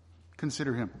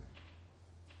 Consider him.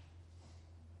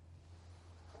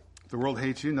 If the world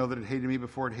hates you, know that it hated me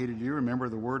before it hated you. Remember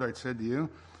the word I said to you,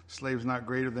 slave's not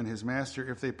greater than his master.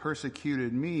 If they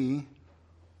persecuted me,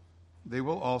 they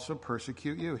will also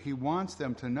persecute you. He wants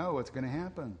them to know what's going to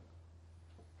happen.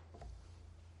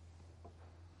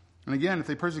 And again, if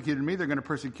they persecuted me, they're going to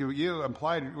persecute you.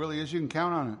 Implied it really is, you can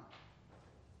count on it.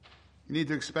 You need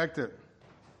to expect it.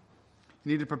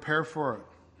 You need to prepare for it.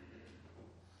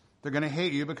 They're going to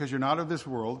hate you because you're not of this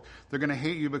world. They're going to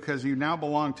hate you because you now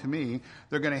belong to me.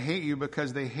 They're going to hate you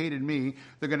because they hated me.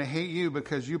 They're going to hate you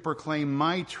because you proclaim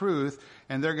my truth.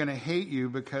 And they're going to hate you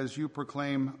because you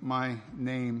proclaim my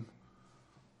name.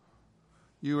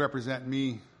 You represent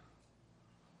me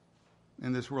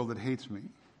in this world that hates me.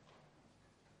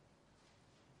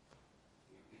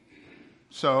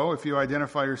 So, if you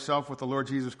identify yourself with the Lord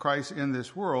Jesus Christ in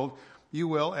this world, you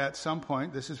will at some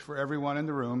point, this is for everyone in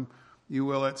the room, you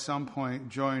will at some point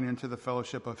join into the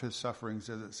fellowship of his sufferings,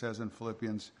 as it says in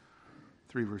Philippians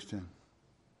 3, verse 10.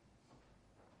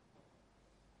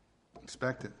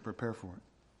 Expect it. Prepare for it.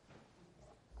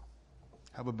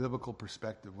 Have a biblical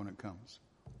perspective when it comes.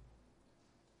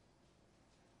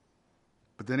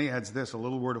 But then he adds this, a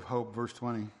little word of hope, verse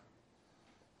 20.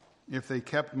 If they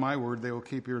kept my word, they will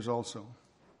keep yours also.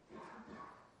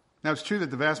 Now, it's true that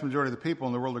the vast majority of the people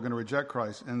in the world are going to reject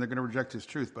Christ, and they're going to reject his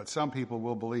truth, but some people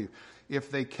will believe.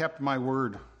 If they kept my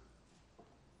word,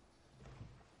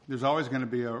 there's always going to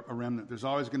be a remnant. There's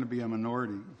always going to be a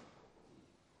minority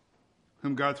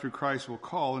whom God through Christ will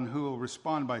call and who will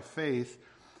respond by faith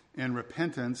and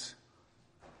repentance,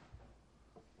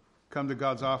 come to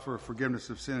God's offer of forgiveness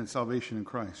of sin and salvation in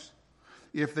Christ.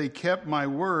 If they kept my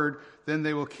word, then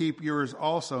they will keep yours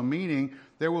also, meaning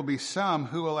there will be some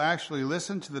who will actually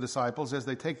listen to the disciples as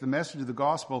they take the message of the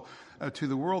gospel to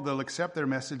the world. They'll accept their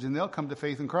message and they'll come to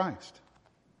faith in Christ.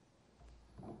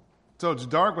 So it's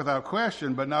dark without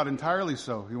question, but not entirely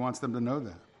so. He wants them to know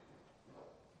that.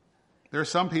 There are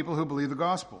some people who believe the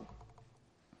gospel.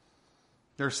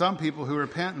 There are some people who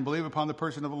repent and believe upon the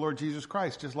person of the Lord Jesus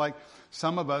Christ, just like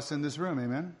some of us in this room.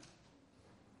 Amen?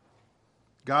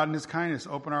 God in his kindness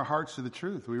opened our hearts to the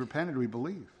truth. We repented, we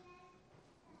believe.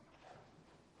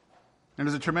 And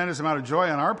there's a tremendous amount of joy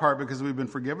on our part because we've been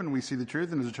forgiven and we see the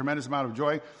truth. And there's a tremendous amount of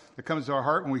joy that comes to our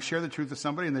heart when we share the truth with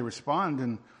somebody and they respond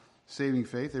in saving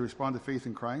faith. They respond to faith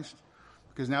in Christ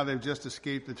because now they've just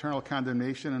escaped eternal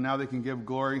condemnation and now they can give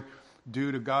glory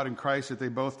due to God and Christ that they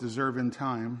both deserve in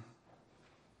time.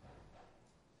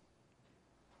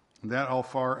 And that all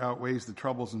far outweighs the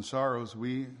troubles and sorrows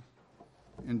we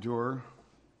endure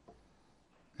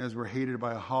as we're hated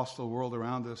by a hostile world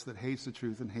around us that hates the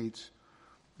truth and hates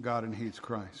God and hates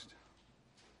Christ.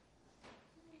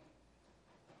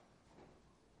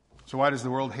 So why does the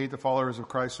world hate the followers of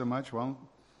Christ so much? Well,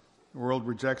 the world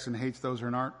rejects and hates those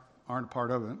who aren't a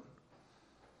part of it.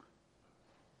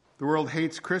 The world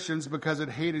hates Christians because it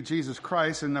hated Jesus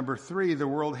Christ. And number 3, the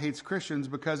world hates Christians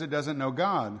because it doesn't know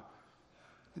God.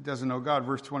 It doesn't know God.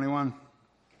 Verse 21.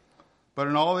 But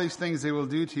in all these things they will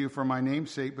do to you for my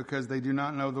name's sake, because they do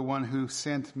not know the one who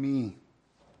sent me.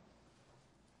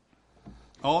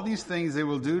 All these things they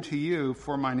will do to you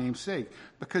for my name's sake,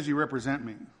 because you represent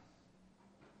me.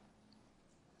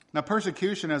 Now,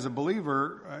 persecution as a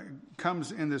believer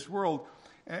comes in this world,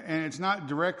 and it's not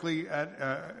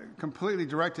completely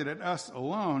directed at us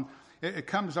alone. It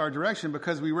comes our direction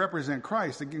because we represent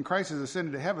Christ. Again, Christ has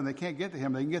ascended to heaven. They can't get to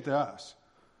him. They can get to us.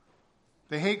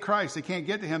 They hate Christ. They can't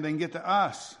get to him. They can get to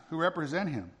us who represent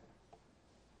him.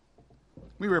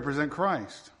 We represent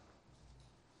Christ.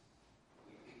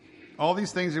 All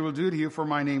these things they will do to you for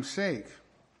my name's sake.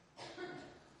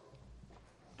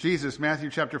 Jesus, Matthew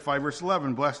chapter 5, verse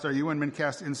 11. Blessed are you when men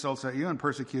cast insults at you and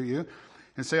persecute you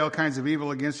and say all kinds of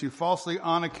evil against you falsely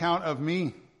on account of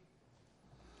me.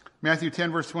 Matthew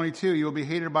 10, verse 22. You will be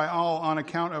hated by all on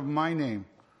account of my name.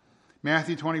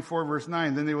 Matthew 24, verse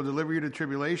 9, then they will deliver you to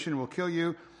tribulation, will kill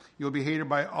you. You will be hated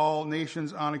by all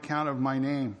nations on account of my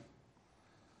name.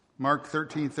 Mark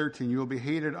 13, 13, you will be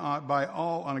hated by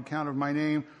all on account of my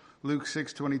name. Luke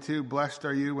 6, 22, blessed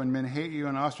are you when men hate you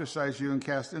and ostracize you and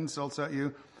cast insults at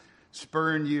you,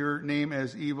 spurn your name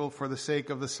as evil for the sake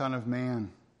of the Son of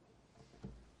Man.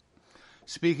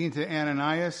 Speaking to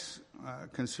Ananias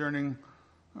concerning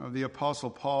the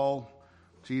Apostle Paul,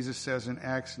 Jesus says in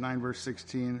Acts 9, verse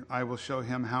 16, I will show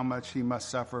him how much he must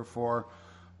suffer for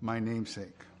my name's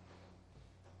sake.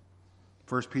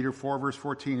 1 Peter 4, verse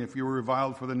 14, if you were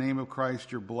reviled for the name of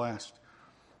Christ, you're blessed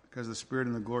because the Spirit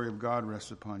and the glory of God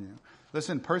rests upon you.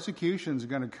 Listen, persecution is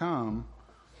going to come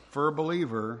for a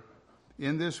believer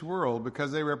in this world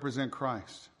because they represent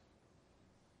Christ.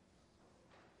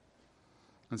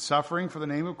 And suffering for the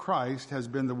name of Christ has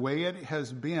been the way it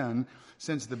has been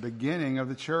since the beginning of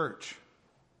the church.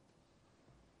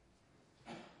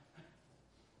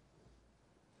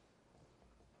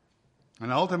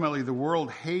 And ultimately, the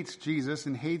world hates Jesus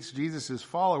and hates Jesus'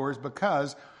 followers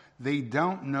because they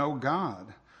don't know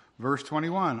God. Verse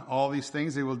 21, all these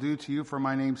things they will do to you for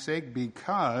my name's sake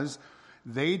because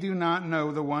they do not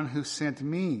know the one who sent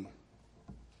me.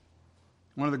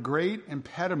 One of the great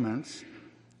impediments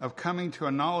of coming to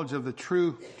a knowledge of the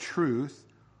true truth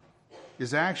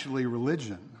is actually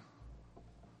religion.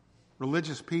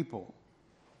 Religious people.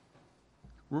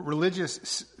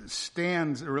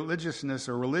 Religiousness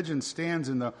or religion stands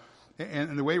in the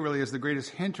way really is the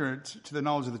greatest hindrance to the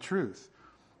knowledge of the truth,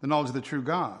 the knowledge of the true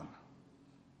God.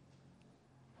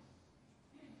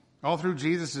 All through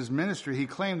Jesus' ministry, he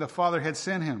claimed the Father had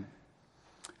sent him.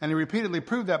 And he repeatedly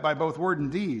proved that by both word and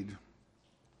deed.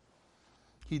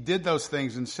 He did those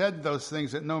things and said those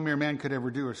things that no mere man could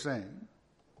ever do or say.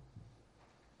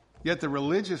 Yet the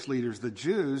religious leaders, the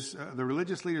Jews, the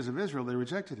religious leaders of Israel, they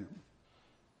rejected him.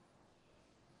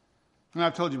 And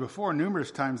I've told you before,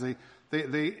 numerous times,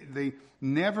 they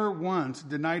never once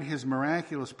denied his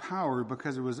miraculous power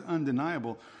because it was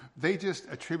undeniable. They just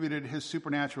attributed his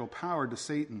supernatural power to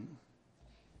Satan.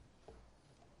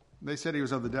 They said he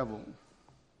was of the devil.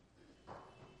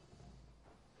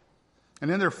 And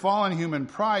in their fallen human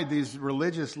pride, these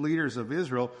religious leaders of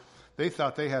Israel, they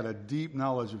thought they had a deep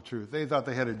knowledge of truth. They thought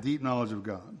they had a deep knowledge of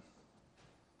God.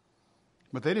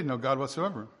 But they didn't know God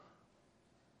whatsoever.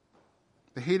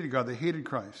 They hated God. They hated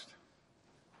Christ.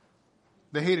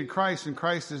 They hated Christ, and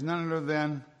Christ is none other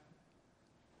than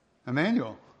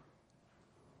Emmanuel.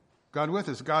 God with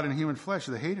us, God in human flesh.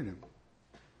 They hated him.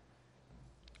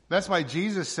 That's why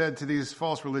Jesus said to these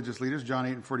false religious leaders, John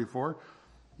 8:44,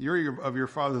 you're of your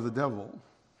father the devil.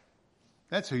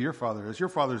 That's who your father is. Your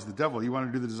father is the devil. You want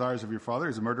to do the desires of your father.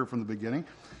 He's a murderer from the beginning.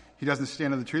 He doesn't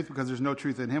stand in the truth because there's no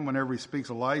truth in him. Whenever he speaks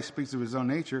a lie, he speaks of his own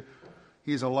nature.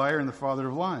 He's a liar and the father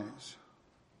of lies.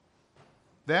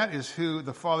 That is who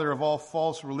the father of all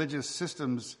false religious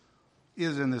systems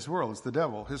is in this world. It's the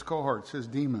devil, his cohorts, his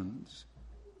demons.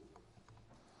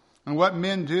 And what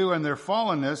men do in their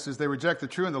fallenness is they reject the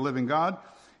true and the living God,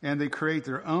 and they create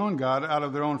their own God out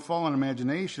of their own fallen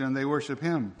imagination, and they worship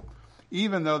him,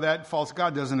 even though that false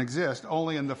God doesn't exist,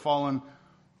 only in the fallen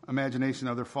imagination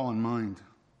of their fallen mind.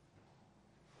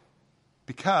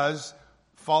 Because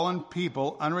fallen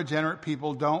people, unregenerate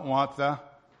people, don't want the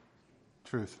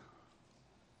truth.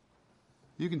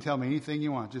 You can tell me anything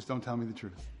you want, just don't tell me the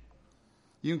truth.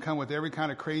 You can come with every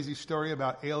kind of crazy story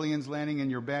about aliens landing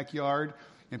in your backyard,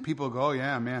 and people go, oh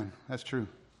yeah, man, that's true.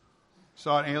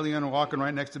 Saw an alien walking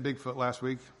right next to Bigfoot last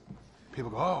week. People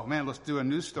go, oh man, let's do a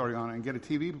news story on it and get a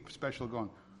TV special going.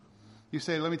 You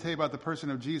say, let me tell you about the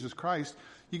person of Jesus Christ.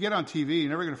 You get on TV, you're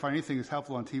never going to find anything that's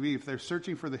helpful on TV. If they're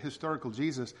searching for the historical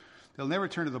Jesus, they'll never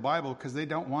turn to the Bible because they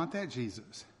don't want that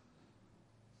Jesus.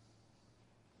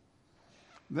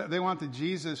 They want the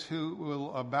Jesus who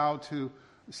will bow to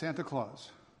Santa Claus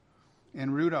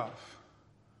and Rudolph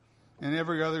and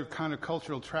every other kind of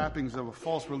cultural trappings of a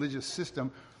false religious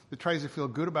system that tries to feel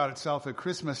good about itself at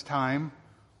Christmas time,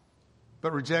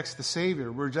 but rejects the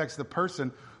Savior, rejects the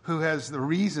person who has the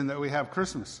reason that we have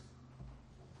Christmas.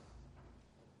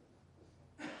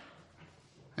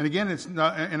 And again, it's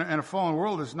not in a fallen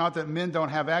world, it's not that men don't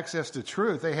have access to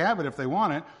truth. They have it if they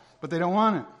want it, but they don't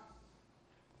want it.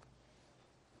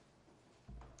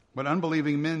 What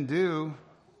unbelieving men do,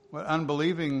 what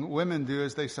unbelieving women do,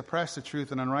 is they suppress the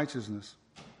truth in unrighteousness.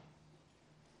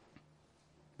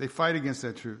 They fight against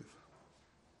that truth.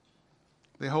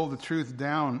 They hold the truth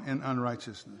down in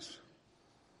unrighteousness.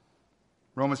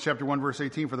 Romans chapter 1, verse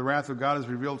 18, for the wrath of God is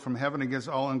revealed from heaven against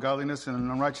all ungodliness and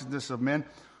unrighteousness of men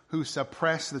who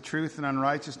suppress the truth in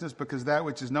unrighteousness, because that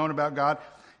which is known about God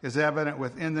is evident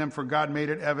within them, for God made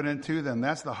it evident to them.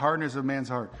 That's the hardness of man's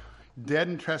heart. Dead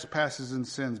in trespasses and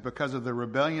sins because of the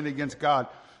rebellion against God.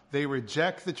 They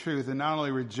reject the truth, and not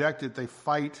only reject it, they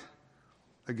fight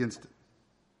against it.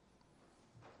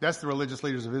 That's the religious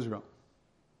leaders of Israel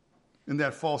in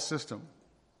that false system.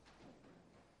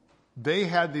 They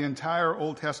had the entire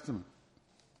Old Testament.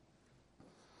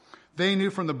 They knew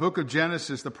from the book of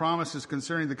Genesis the promises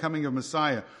concerning the coming of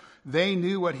Messiah. They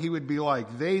knew what he would be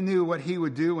like. They knew what he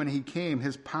would do when he came,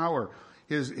 his power,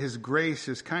 his grace,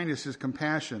 his kindness, his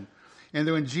compassion. And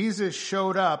then when Jesus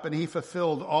showed up and he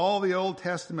fulfilled all the Old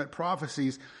Testament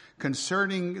prophecies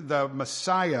concerning the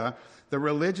Messiah, the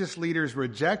religious leaders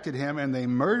rejected him and they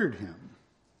murdered him.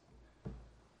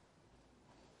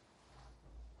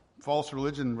 False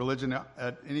religion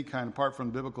at any kind apart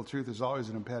from biblical truth is always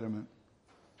an impediment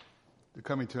to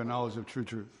coming to a knowledge of true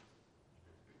truth.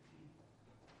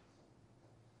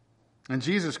 And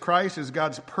Jesus Christ is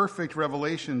God's perfect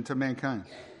revelation to mankind.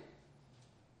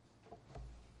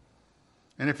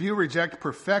 And if you reject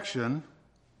perfection,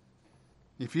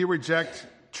 if you reject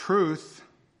truth,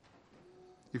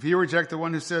 if you reject the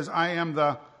one who says, I am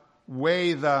the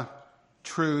way, the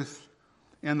truth,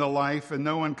 and the life, and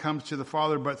no one comes to the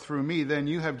Father but through me, then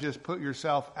you have just put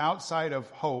yourself outside of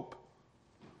hope.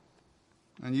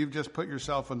 And you've just put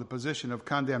yourself in the position of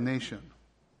condemnation.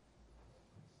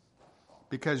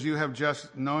 Because you have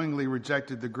just knowingly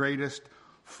rejected the greatest,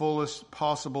 fullest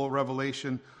possible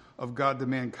revelation of God to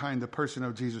mankind, the person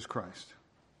of Jesus Christ.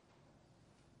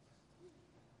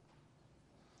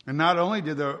 And not only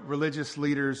did the religious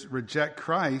leaders reject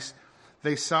Christ,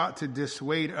 they sought to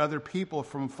dissuade other people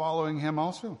from following him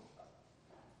also.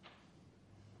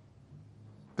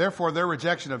 Therefore, their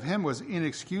rejection of him was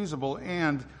inexcusable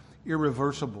and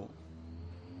irreversible.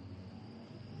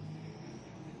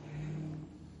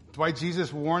 That's why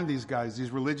Jesus warned these guys,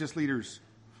 these religious leaders.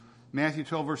 Matthew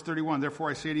 12, verse 31,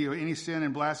 therefore I say to you, any sin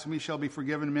and blasphemy shall be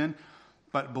forgiven men,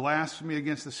 but blasphemy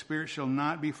against the Spirit shall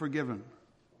not be forgiven.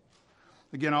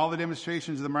 Again, all the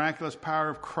demonstrations of the miraculous power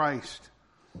of Christ,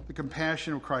 the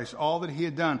compassion of Christ. All that he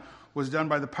had done was done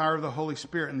by the power of the Holy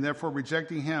Spirit, and therefore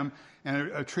rejecting him and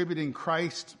attributing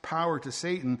Christ's power to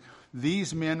Satan,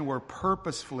 these men were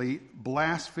purposefully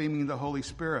blaspheming the Holy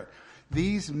Spirit.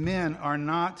 These men are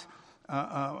not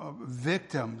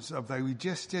victims of that. We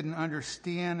just didn't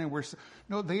understand, and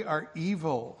no, they are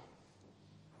evil.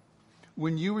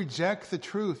 When you reject the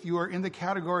truth, you are in the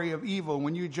category of evil.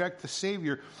 When you reject the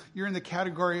Savior, you're in the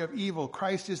category of evil.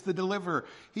 Christ is the deliverer.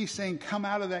 He's saying, come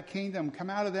out of that kingdom, come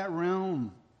out of that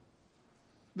realm.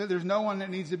 There's no one that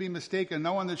needs to be mistaken,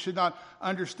 no one that should not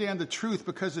understand the truth,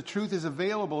 because the truth is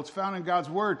available. It's found in God's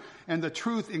Word, and the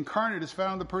truth incarnate is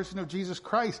found in the person of Jesus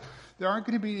Christ. There aren't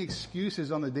going to be any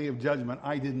excuses on the day of judgment.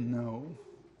 I didn't know.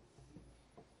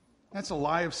 That's a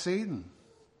lie of Satan.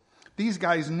 These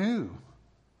guys knew.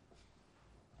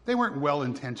 They weren't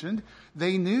well-intentioned.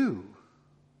 They knew.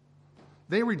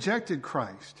 They rejected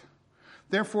Christ.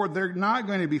 Therefore, they're not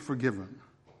going to be forgiven.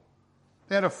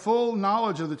 They had a full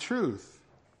knowledge of the truth.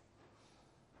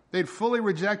 They'd fully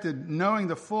rejected knowing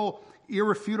the full,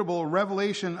 irrefutable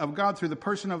revelation of God through the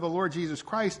person of the Lord Jesus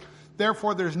Christ.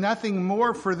 Therefore, there's nothing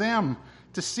more for them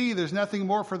to see. There's nothing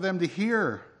more for them to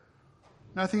hear.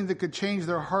 Nothing that could change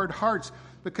their hard hearts,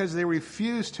 because they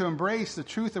refuse to embrace the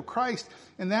truth of Christ.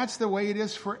 And that's the way it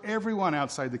is for everyone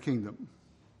outside the kingdom.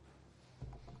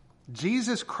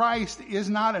 Jesus Christ is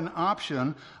not an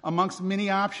option amongst many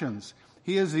options.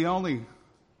 He is the only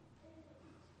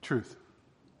truth.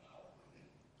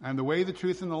 I'm the way, the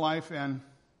truth, and the life, and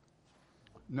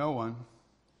no one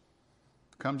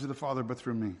comes to the Father but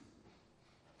through me.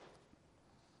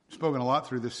 I've spoken a lot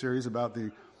through this series about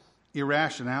the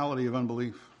irrationality of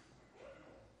unbelief.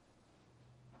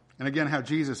 And again, how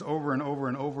Jesus over and over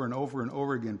and over and over and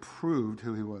over again proved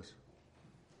who he was.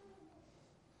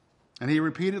 And he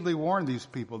repeatedly warned these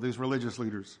people, these religious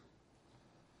leaders.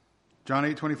 John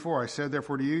 8:24, I said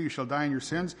therefore to you, you shall die in your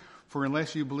sins, for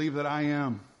unless you believe that I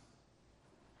am,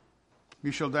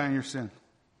 you shall die in your sin.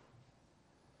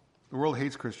 The world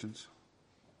hates Christians.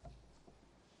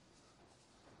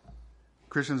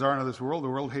 Christians aren't of this world. The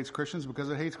world hates Christians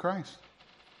because it hates Christ.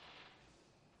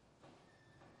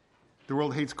 The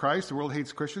world hates Christ. The world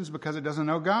hates Christians because it doesn't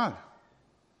know God.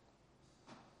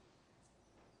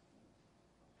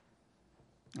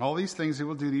 All these things they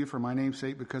will do to you for my name's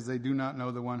sake, because they do not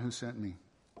know the one who sent me.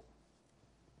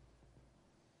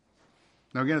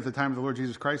 Now again, at the time of the Lord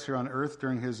Jesus Christ here on earth,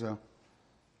 during his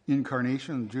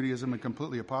incarnation, Judaism had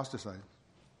completely apostatized.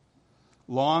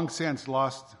 Long since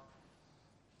lost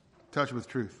touch with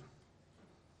truth.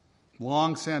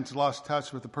 Long since lost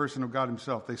touch with the person of God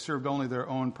himself. They served only their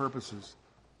own purposes.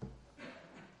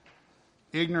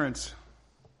 Ignorance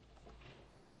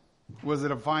was the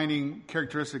defining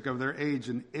characteristic of their age,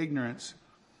 and ignorance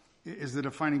is the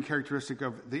defining characteristic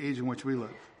of the age in which we live.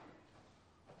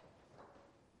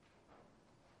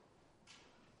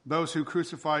 Those who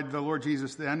crucified the Lord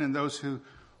Jesus then and those who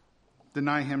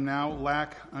deny him now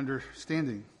lack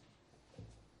understanding.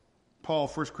 Paul,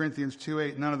 1 Corinthians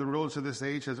 2:8, none of the rulers of this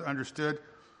age has understood,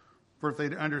 for if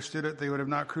they'd understood it, they would have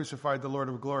not crucified the Lord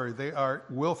of glory. They are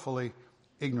willfully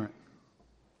ignorant.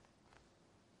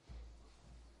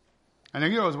 And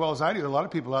you know as well as I do, a lot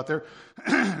of people out there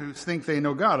who think they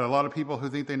know God. A lot of people who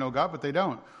think they know God, but they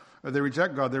don't. Or they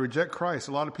reject God. They reject Christ.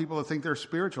 A lot of people who think they're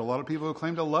spiritual. A lot of people who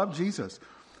claim to love Jesus.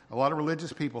 A lot of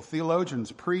religious people,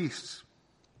 theologians, priests,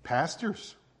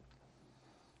 pastors,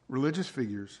 religious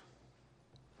figures.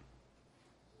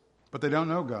 But they don't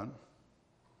know God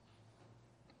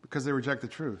because they reject the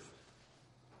truth.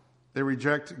 They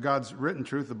reject God's written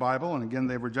truth, the Bible, and again,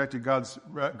 they've rejected God's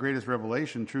greatest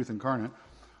revelation, truth incarnate,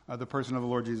 the person of the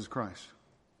Lord Jesus Christ.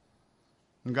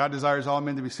 And God desires all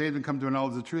men to be saved and come to a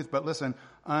knowledge of the truth, but listen,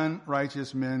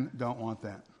 unrighteous men don't want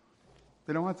that.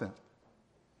 They don't want that.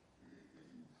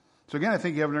 So again, I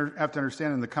think you have to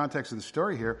understand in the context of the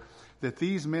story here that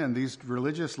these men, these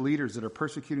religious leaders that are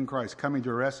persecuting Christ, coming to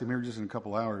arrest him here just in a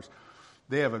couple hours,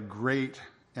 they have a great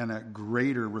and a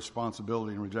greater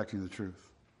responsibility in rejecting the truth.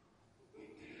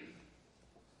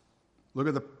 Look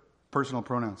at the personal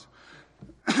pronouns.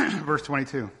 Verse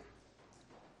 22.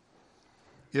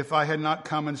 If I had not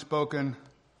come and spoken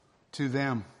to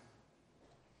them,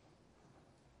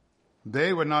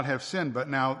 they would not have sinned, but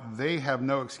now they have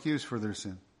no excuse for their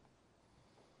sin.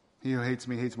 He who hates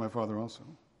me hates my Father also.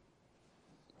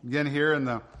 Again, here in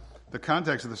the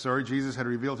context of the story, Jesus had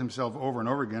revealed himself over and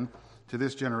over again to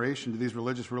this generation, to these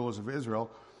religious rulers of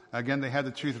Israel. Again, they had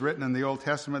the truth written in the Old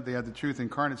Testament. They had the truth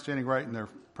incarnate standing right in their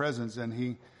presence, and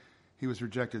he was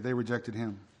rejected. They rejected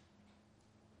him.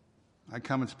 I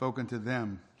come and spoken to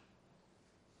them.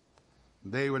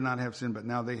 They would not have sinned, but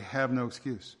now they have no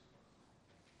excuse.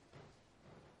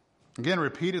 Again,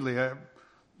 repeatedly,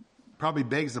 probably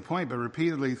begs the point, but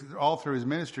repeatedly all through his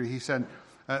ministry, he said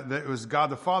that it was God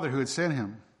the Father who had sent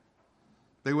him.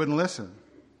 They wouldn't listen.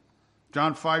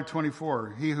 John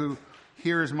 5:24, he who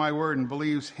hears my word and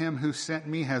believes him who sent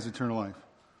me has eternal life.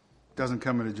 Doesn't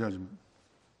come into judgment.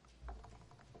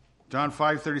 John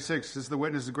 5:36, this is the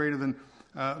witness is greater than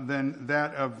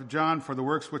that of John, for the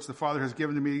works which the Father has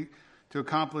given to me to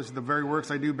accomplish the very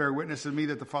works I do bear witness of me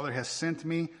that the Father has sent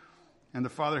me, and the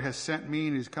Father has sent me,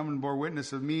 and he's come and bore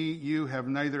witness of me. You have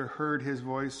neither heard his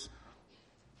voice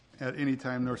at any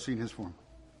time nor seen his form.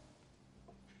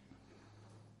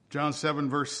 John 7,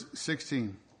 verse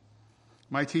 16.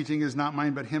 My teaching is not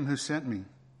mine, but him who sent me.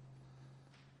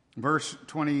 Verse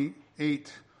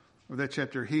 28 of that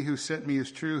chapter. He who sent me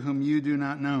is true, whom you do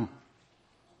not know.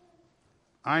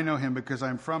 I know him because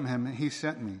I'm from him, and he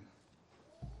sent me.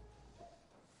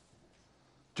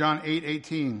 John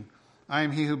 8:18. I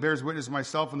am he who bears witness of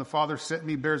myself, and the Father sent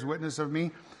me, bears witness of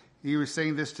me. He was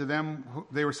saying this to them.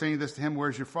 They were saying this to him,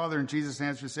 where's your Father? And Jesus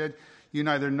answered and said, you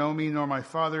neither know me nor my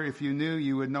Father. If you knew,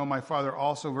 you would know my Father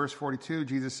also. Verse 42,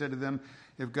 Jesus said to them,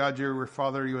 if God were your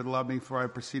Father, you would love me, for I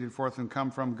have proceeded forth and come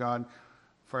from God,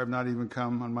 for I have not even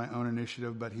come on my own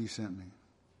initiative, but he sent me.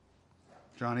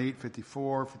 John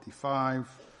 8:54, 55,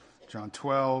 John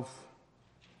 12.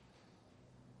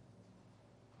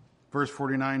 Verse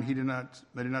 49, I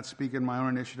did not speak in my own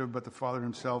initiative, but the Father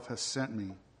himself has sent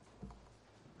me.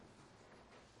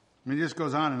 I mean, it just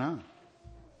goes on and on.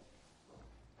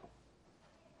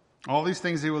 All these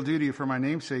things they will do to you for my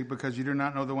name's sake, because you do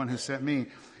not know the one who sent me.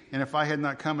 And if I had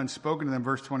not come and spoken to them,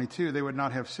 verse 22, they would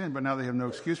not have sinned, but now they have no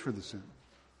excuse for the sin.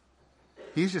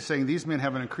 He's just saying these men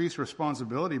have an increased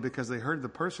responsibility because they heard the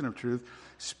person of truth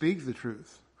speak the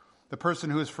truth. The person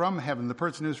who is from heaven, the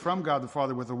person who is from God the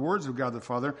Father with the words of God the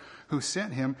Father who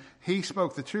sent him, he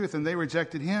spoke the truth and they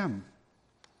rejected him.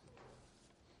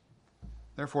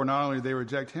 Therefore, not only did they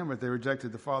reject him, but they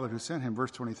rejected the Father who sent him.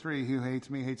 Verse 23, he who hates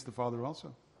me hates the Father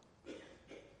also.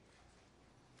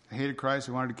 They hated Christ,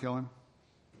 who wanted to kill him.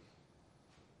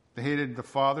 They hated the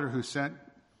Father who sent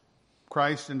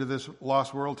Christ into this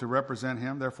lost world to represent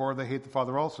him. Therefore, they hate the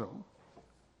Father also.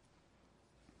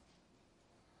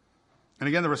 And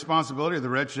again, the responsibility of the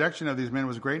rejection of these men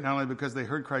was great, not only because they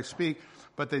heard Christ speak,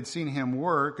 but they'd seen him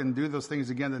work and do those things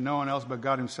again that no one else but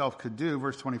God himself could do.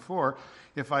 Verse 24,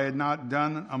 if I had not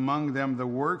done among them the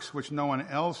works which no one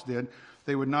else did,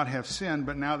 they would not have sinned,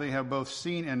 but now they have both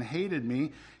seen and hated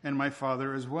me and my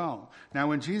Father as well. Now,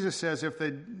 when Jesus says,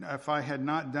 if I had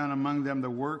not done among them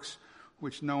the works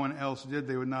which no one else did,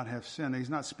 they would not have sinned. He's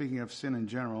not speaking of sin in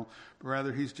general, but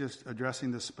rather he's just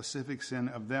addressing the specific sin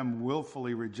of them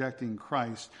willfully rejecting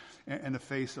Christ in the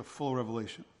face of full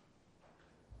revelation.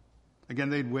 Again,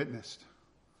 they'd witnessed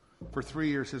for 3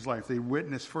 years his life. They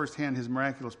witnessed firsthand his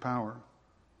miraculous power.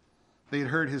 They had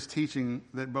heard his teaching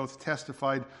that both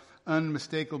testified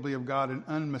unmistakably of God and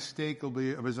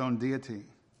unmistakably of his own deity.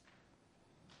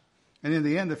 And in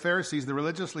the end, the Pharisees, the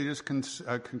religious leaders,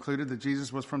 concluded that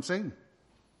Jesus was from Satan.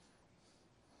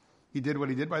 He did what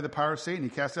he did by the power of Satan. He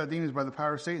cast out demons by the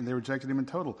power of Satan. They rejected him in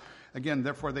total. Again,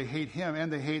 therefore, they hate him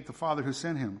and they hate the Father who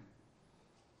sent him.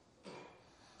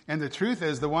 And the truth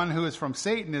is, the one who is from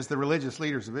Satan is the religious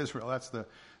leaders of Israel.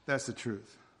 That's the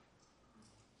truth.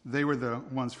 They were the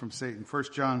ones from Satan. 1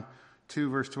 John 2,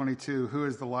 verse 22, who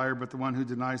is the liar but the one who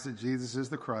denies that Jesus is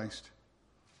the Christ?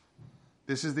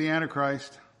 This is the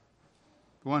Antichrist,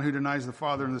 the one who denies the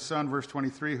Father and the Son. Verse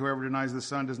 23, whoever denies the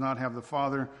Son does not have the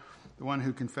Father. The one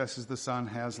who confesses the Son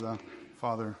has the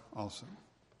Father also.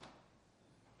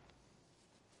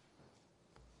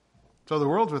 So the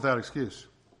world's without excuse.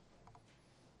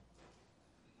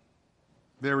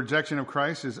 Their rejection of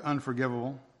Christ is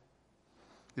unforgivable.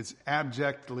 It's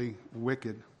abjectly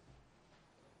wicked.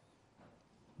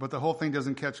 But the whole thing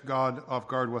doesn't catch God off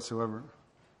guard whatsoever.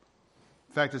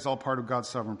 In fact, it's all part of God's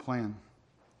sovereign plan.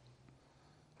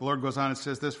 The Lord goes on and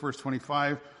says this, verse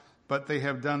 25, but they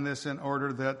have done this in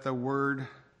order that the word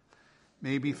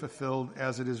may be fulfilled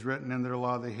as it is written in their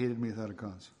law, they hated me without a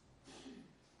cause.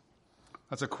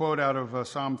 That's a quote out of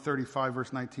Psalm 35,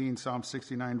 verse 19, Psalm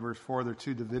 69, verse 4. They're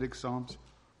two Davidic psalms.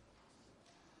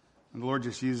 And the Lord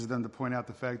just uses them to point out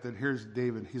the fact that here's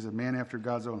David. He's a man after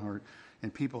God's own heart.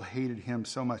 And people hated him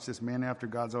so much, this man after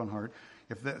God's own heart.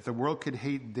 If the world could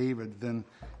hate David, then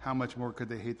how much more could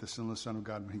they hate the sinless Son of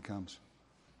God when he comes?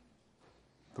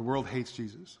 The world hates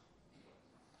Jesus.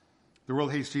 The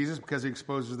world hates Jesus because he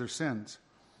exposes their sins.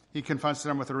 He confronts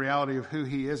them with the reality of who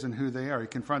he is and who they are. He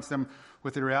confronts them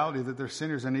with the reality that they're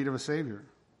sinners in need of a Savior.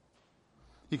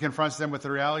 He confronts them with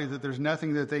the reality that there's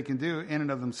nothing that they can do in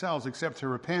and of themselves except to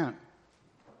repent.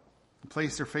 and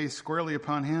place their faith squarely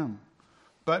upon him.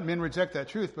 But men reject that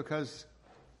truth because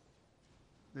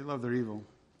they love their evil.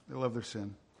 They love their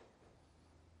sin.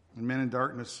 And men in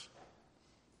darkness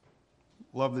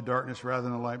love the darkness rather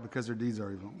than the light because their deeds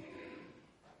are evil.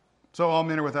 So all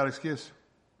men are without excuse.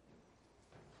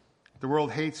 The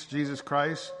world hates Jesus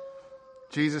Christ.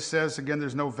 Jesus says, again,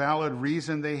 there's no valid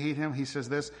reason they hate him. He says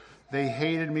this, they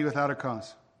hated me without a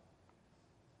cause.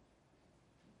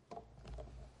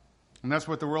 And that's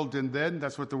what the world did then.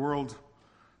 That's what the world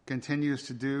continues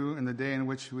to do in the day in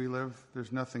which we live.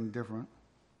 There's nothing different.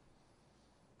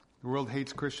 The world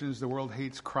hates Christians. The world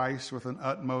hates Christ with an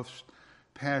utmost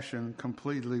passion,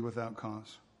 completely without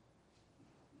cause.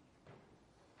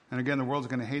 And again, the world's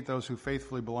going to hate those who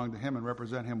faithfully belong to him and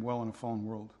represent him well in a fallen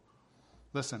world.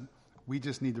 Listen, we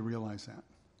just need to realize that.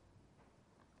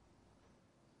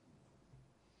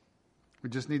 We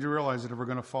just need to realize that if we're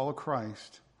going to follow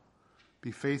Christ,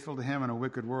 be faithful to him in a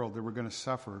wicked world, that we're going to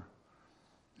suffer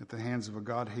at the hands of a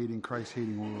God-hating,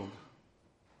 Christ-hating world.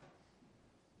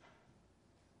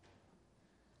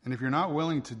 And if you're not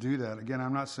willing to do that, again,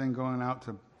 I'm not saying going out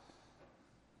to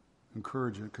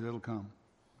encourage it, because it'll come.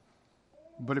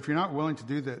 But if you're not willing to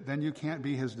do that, then you can't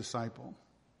be his disciple.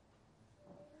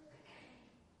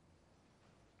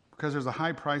 Because there's a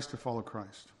high price to follow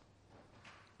Christ.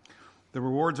 The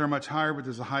rewards are much higher, but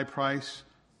there's a high price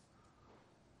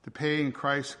to pay, and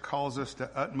Christ calls us to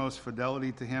utmost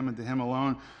fidelity to him and to him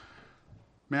alone.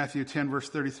 Matthew 10, verse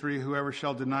 33, whoever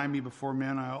shall deny me before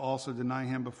men, I will also deny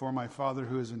him before my Father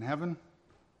who is in heaven.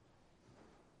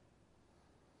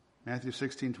 Matthew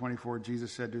 16, 24,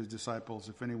 Jesus said to his disciples,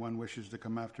 if anyone wishes to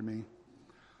come after me,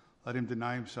 let him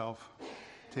deny himself,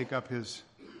 take up his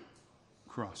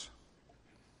cross,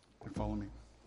 and follow me.